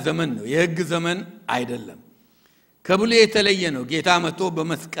ኪዳን ዘመን ነው የሕግ ዘመን አይደለም ከብሉይ የተለየ ነው ጌታ መጥቶ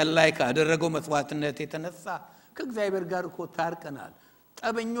በመስቀል ላይ ካደረገው መስዋዕትነት የተነሳ ከእግዚአብሔር ጋር እኮ ታርቀናል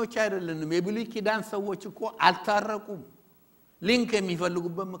ጠበኞች አይደለንም የብሉይ ኪዳን ሰዎች እኮ አልታረቁም ሊንክ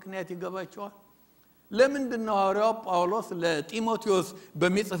የሚፈልጉበት ምክንያት ይገባቸዋል ለምንድነው ሐዋርያው ጳውሎስ ለጢሞቴዎስ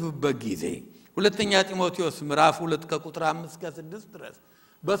በሚጽፍበት ጊዜ ሁለተኛ ጢሞቴዎስ ምዕራፍ 2 ከቁጥር 5 እስከ 6 ድረስ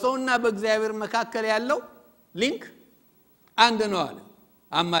በሰውና በእግዚአብሔር መካከል ያለው ሊንክ አንድ ነው አለ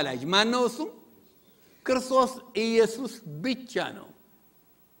አማላጅ ማን ነው እሱ ክርስቶስ ኢየሱስ ብቻ ነው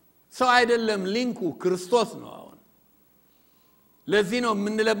ሰው አይደለም ሊንኩ ክርስቶስ ነው አሁን ለዚህ ነው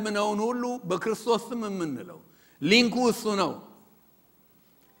የምንለምነው ሁሉ በክርስቶስ ስም የምንለው ሊንኩ እሱ ነው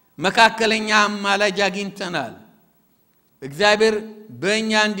መካከለኛ አማላጅ አግኝተናል እግዚአብሔር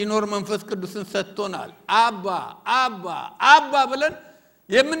በእኛ እንዲኖር መንፈስ ቅዱስን ሰጥቶናል አባ ብለን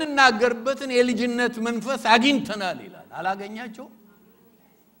የምንናገርበትን የልጅነት መንፈስ አግኝተናል ይላል አላገኛቸው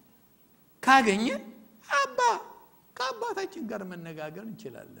ካገኘን ከአባታችን ጋር መነጋገር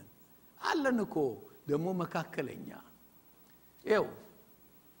እንችላለን አለን እኮ ደግሞ መካከለኛ ይው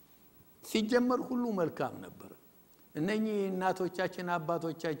ሲጀመር ሁሉ መልካም ነበር እነኚህ እናቶቻችን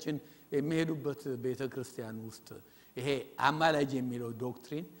አባቶቻችን የሚሄዱበት ቤተክርስቲያን ውስጥ ይሄ አማላጅ የሚለው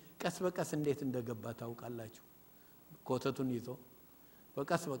ዶክትሪን ቀስ በቀስ እንዴት እንደገባ ታውቃላችሁ ኮተቱን ይዞ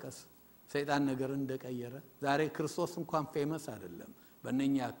በቀስ ሰይጣን ነገር እንደቀየረ ዛሬ ክርስቶስ እንኳን ፌመስ አይደለም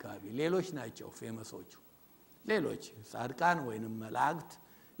በእነኛ አካባቢ ሌሎች ናቸው ፌመሶቹ ሌሎች ጻድቃን ወይንም መላእክት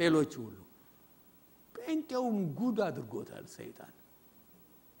ሌሎች ሁሉ ጴንጤውም ጉድ አድርጎታል ሰይጣን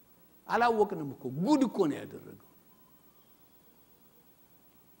አላወቅንም እኮ ጉድ እኮ ነው ያደረገው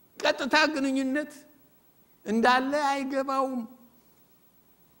ቀጥታ ግንኙነት እንዳለ አይገባውም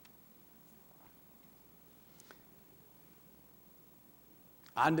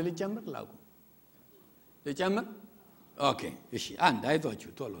አንድ ልጨምር ልጨምር ኦኬ እሺ አንድ አይዟችሁ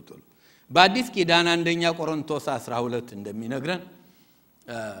ቶሎ በአዲስ ኪዳን አንደኛ ቆሮንቶስ 12 እንደሚነግረን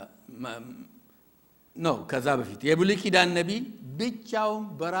ነው ከዛ በፊት የብሉይ ኪዳን ነብይ ብቻውን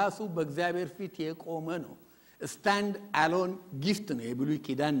በራሱ በእግዚአብሔር ፊት የቆመ ነው ስታንድ አሎን ጊፍት ነው የብሉይ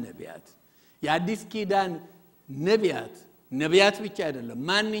ኪዳን ነቢያት የአዲስ ኪዳን ነቢያት ብቻ አይደለም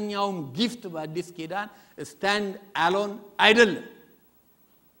ማንኛውም ጊፍት በአዲስ ኪዳን ስታንድ አሎን አይደለም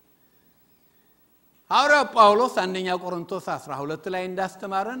ሐዋርያው ጳውሎስ አንደኛ ቆሮንቶስ 12 ላይ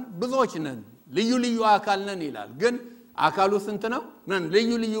እንዳስተማረን ብዙዎች ነን ልዩ አካል ነን ይላል ግን አካሉ ስንት ነው ነን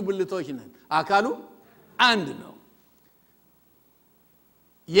ልዩ ብልቶች ነን አካሉ አንድ ነው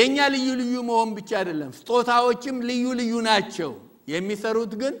የኛ ልዩ መሆን ብቻ አይደለም ስጦታዎችም ልዩ ናቸው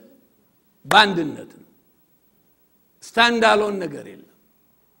የሚሰሩት ግን ባንድነት ነው ስታንድ አሎን ነገር የለም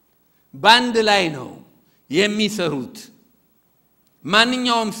ባንድ ላይ ነው የሚሰሩት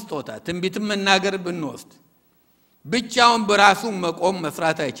ማንኛውም ስጦታ ትንቢትም መናገር ብንወስድ ብቻውን በራሱ መቆም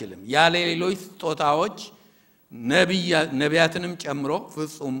መስራት አይችልም ያለ ሌሎች ስጦታዎች ነቢያትንም ጨምሮ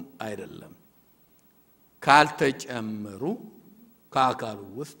ፍጹም አይደለም ካልተጨመሩ ከአካሉ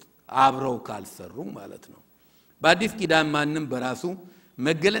ውስጥ አብረው ካልሰሩ ማለት ነው በአዲስ ኪዳን ማንንም በራሱ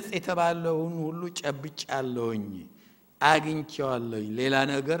መገለጽ የተባለውን ሁሉ ጨብጫለሁኝ አግኝቻለሁኝ ሌላ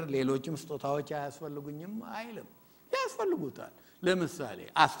ነገር ሌሎችም ስጦታዎች አያስፈልጉኝም አይልም ያስፈልጉታል ለምሳሌ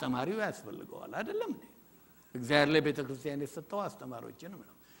አስተማሪው ያስፈልገዋል አይደለም እንዴ እግዚአብሔር ለቤተክርስቲያን የሰጠው አስተማሪዎችን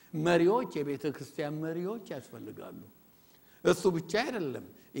ነው መሪዎች የቤተክርስቲያን መሪዎች ያስፈልጋሉ እሱ ብቻ አይደለም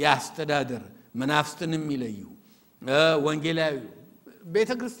ያስተዳደር መናፍስትንም ይለዩ ወንጌላዊ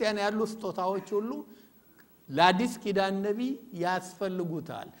ቤተክርስቲያን ያሉ ስጦታዎች ሁሉ ለአዲስ ኪዳን ነብይ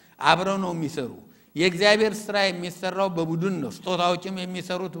ያስፈልጉታል አብረው ነው የሚሰሩ የእግዚአብሔር ሥራ የሚሰራው በቡድን ነው ስጦታዎችም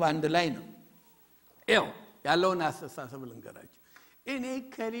የሚሰሩት በአንድ ላይ ነው ይኸው ያለውን አስተሳሰብ ልንገራችሁ እኔ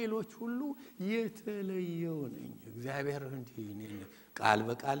ከሌሎች ሁሉ የተለየው ነኝ እግዚአብሔር እንዲህ ቃል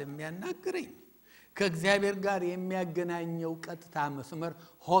በቃል የሚያናግረኝ ከእግዚአብሔር ጋር የሚያገናኘው ቀጥታ መስመር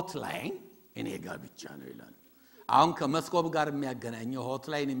ሆትላይን እኔ ጋር ብቻ ነው ይላል አሁን ከመስኮብ ጋር የሚያገናኘው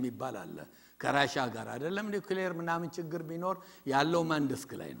ሆትላይን የሚባል አለ ከራሻ ጋር አይደለም ኒውክሌር ምናምን ችግር ቢኖር ያለው ማን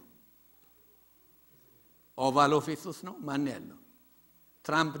ደስክ ላይ ነው ኦቫል ኦፊስ ነው ማን ያለው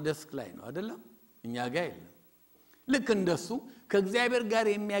ትራምፕ ደስክ ላይ ነው አይደለም እኛ ጋር የለም ልክ እንደሱ ከእግዚአብሔር ጋር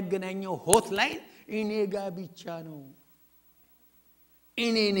የሚያገናኘው ሆትላይን እኔ ጋር ብቻ ነው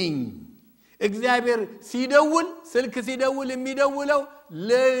እኔ ነኝ እግዚአብሔር ሲደውል ስልክ ሲደውል የሚደውለው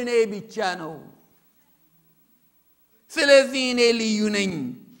ለእኔ ብቻ ነው ስለዚህ እኔ ልዩ ነኝ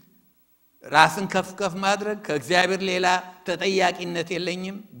ራስን ከፍ ማድረግ ከእግዚአብሔር ሌላ ተጠያቂነት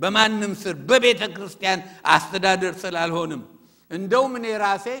የለኝም በማንም ስር በቤተ ክርስቲያን አስተዳደር ስላልሆንም እንደውም እኔ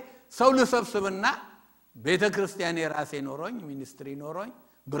ራሴ ሰው ልሰብስብና ቤተ ክርስቲያን የራሴ ኖሮኝ ሚኒስትሪ ኖሮኝ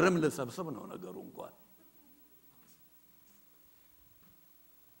ብርም ልሰብስብ ነው ነገሩ እንኳን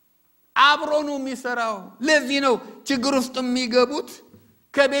አብሮ ነው የሚሰራው ለዚህ ነው ችግር ውስጥ የሚገቡት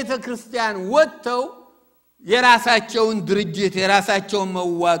ከቤተ ክርስቲያን ወጥተው የራሳቸውን ድርጅት የራሳቸውን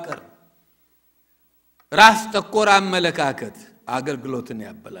መዋቅር ራስ ተኮር አመለካከት አገልግሎትን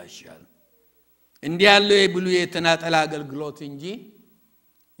ያበላሻል እንዲህ ያለው የብሉይ የተናጠል አገልግሎት እንጂ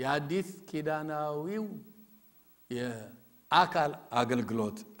የአዲስ ኪዳናዊው የአካል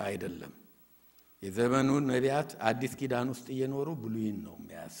አገልግሎት አይደለም የዘመኑ ነቢያት አዲስ ኪዳን ውስጥ እየኖሩ ብሉይን ነው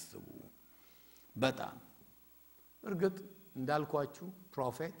የሚያስቡ በጣም እርግጥ እንዳልኳችሁ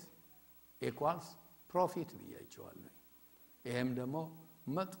ፕሮፌት ኢኳልስ ፕሮፊት ብያቸዋለሁ ይሄም ደግሞ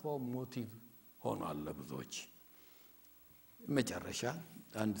መጥፎ ሞቲቭ ሆኗል ለብዙዎች መጨረሻ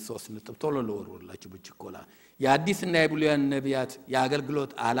አንድ 3 ነጥብ ቶሎ ለወሩላችሁ ብቻኮላ የአዲስና የብሉይ ነቢያት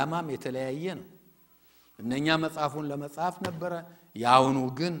የአገልግሎት ዓላማም የተለያየ ነው እነኛ መጽሐፉን ለመጻፍ ነበር ያውኑ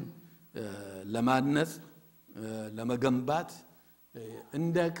ግን ለማነጽ ለመገንባት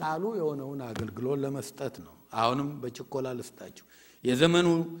እንደ ቃሉ የሆነውን አገልግሎት ለመስጠት ነው አሁንም በችኮላ ልስጣችሁ የዘመኑ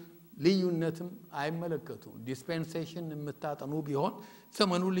ልዩነትም አይመለከቱ ዲስፔንሴሽን የምታጠኑ ቢሆን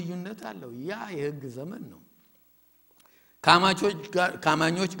ዘመኑ ልዩነት አለው ያ የሕግ ዘመን ነው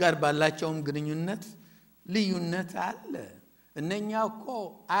ካማኞች ጋር ባላቸውም ግንኙነት ልዩነት አለ እነኛ እኮ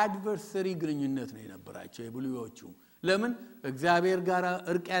አድቨርሰሪ ግንኙነት ነው የነበራቸው የብሉዮቹ ለምን እግዚአብሔር ጋር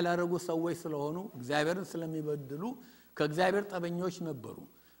እርቅ ያላረጉ ሰዎች ስለሆኑ እግዚአብሔርን ስለሚበድሉ ከእግዚአብሔር ጠበኞች ነበሩ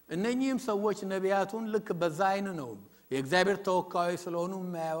እነኚህም ሰዎች ነቢያቱን ልክ በዛ አይን ነው የእግዚአብሔር ተወካዮች ስለሆኑ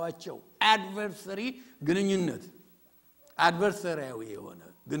የማያዋቸው አድቨርሰሪ ግንኙነት አድቨርሰሪያዊ የሆነ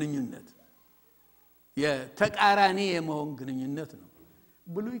ግንኙነት የተቃራኒ የመሆን ግንኙነት ነው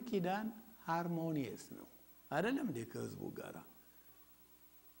ብሉይ ኪዳን ሃርሞኒየስ ነው አይደለም እንደ ከህዝቡ ጋር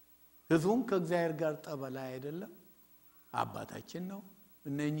ህዝቡን ከእግዚአብሔር ጋር ጠበላ አይደለም አባታችን ነው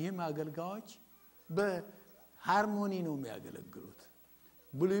እነኚህም አገልጋዮች በሃርሞኒ ነው የሚያገለግሉት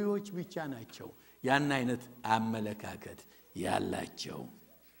ብሉዮች ብቻ ናቸው ያን አይነት አመለካከት ያላቸው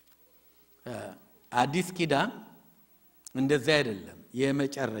አዲስ ኪዳን እንደዛ አይደለም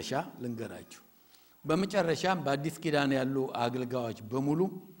የመጨረሻ ልንገራችሁ በመጨረሻም በአዲስ ኪዳን ያሉ አገልጋዮች በሙሉ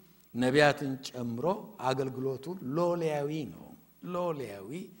ነቢያትን ጨምሮ አገልግሎቱ ሎሌያዊ ነው ሎሌያዊ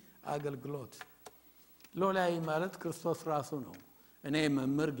አገልግሎት ሎሌያዊ ማለት ክርስቶስ ራሱ ነው እኔ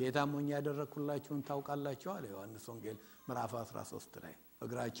መምህር ጌታ ሞኝ ያደረኩላችሁን ታውቃላችሁ አለ ዮሐንስ ወንጌል ምዕራፍ 13 ላይ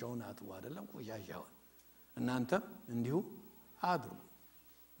እግራቸውን አጥቡ አይደለም ቆሻሻውን እናንተም እንዲሁ አድርጉ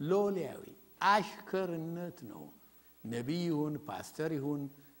ሎሌያዊ አሽከርነት ነው ነብይ ይሁን ፓስተር ይሁን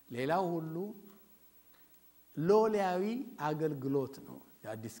ሌላው ሁሉ ሎሌያዊ አገልግሎት ነው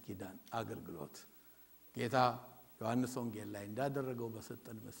የአዲስ ኪዳን አገልግሎት ጌታ ዮሐንስ ወንጌል ላይ እንዳደረገው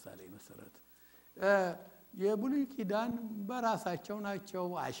በሰጠን ምሳሌ መሰረት የብሉይ ኪዳን በራሳቸው ናቸው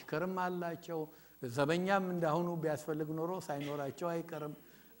አሽከርም አላቸው ዘበኛም እንዳሁኑ ቢያስፈልግ ኖሮ ሳይኖራቸው አይቀርም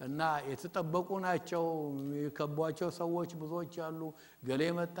እና የተጠበቁ ናቸው የከቧቸው ሰዎች ብዙዎች አሉ ገሌ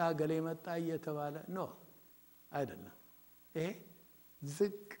መጣ እየተባለ ነው አይደለም ይሄ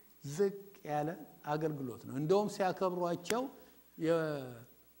ዝቅ ያለ አገልግሎት ነው እንደውም ሲያከብሯቸው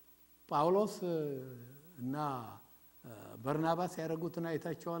የጳውሎስ እና በርናባስ ያደረጉትን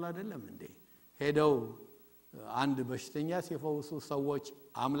አይታቸዋል አይደለም እንዴ ሄደው አንድ በሽተኛ ሲፈውሱ ሰዎች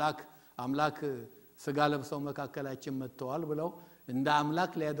አምላክ ስጋ ለብሰው መካከላችን መጥተዋል ብለው እንደ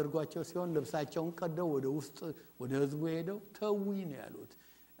አምላክ ሊያደርጓቸው ሲሆን ልብሳቸውን ቀደው ወደ ውስጥ ወደ ህዝቡ ሄደው ተውይ ነው ያሉት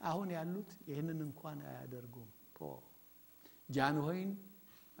አሁን ያሉት ይሄንን እንኳን አያደርጉም ጃንሆይን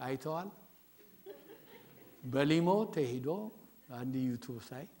አይተዋል በሊሞ ተሄዶ አንድ ዩቲዩብ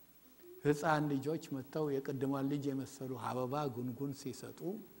ሳይ ህፃን ልጆች መተው የቀደማን ልጅ የመሰሉ አበባ ጉንጉን ሲሰጡ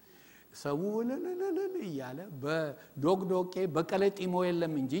ሰው ለለለለ ይያለ በዶግዶቄ በቀለጢሞ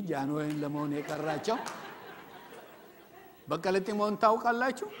የለም እንጂ ጃንሆይን ለመሆን የቀራቸው በቀለጢሞን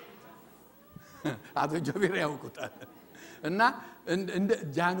ታውቃላችሁ አቶ ጆቢር ያውቁታል እና እንደ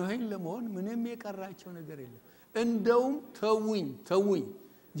ጃንሆይን ለመሆን ምንም የቀራቸው ነገር የለም እንደውም ተውኝ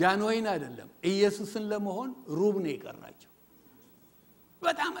ጃንሆይን አይደለም ኢየሱስን ለመሆን ሩብ ነው የቀራቸው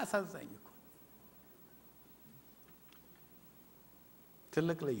በጣም አሳዛኝ እኮ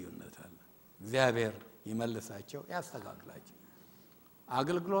ትልቅ ልዩነት አለ እግዚአብሔር ይመልሳቸው ያስተካክላቸው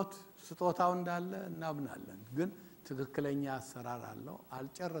አገልግሎት ስጦታው እንዳለ እናምናለን ግን ትክክለኛ አሰራር አለው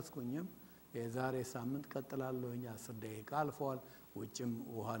አልጨረስኩኝም የዛሬ ሳምንት ቀጥላለሁኝ 10 ደቂቃ አልፏል ውጭም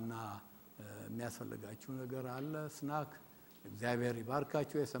ውሃና የሚያስፈልጋችሁ ነገር አለ ስናክ እግዚአብሔር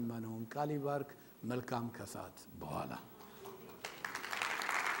ይባርካችሁ የሰማነውን ቃል ይባርክ መልካም ከሰዓት በኋላ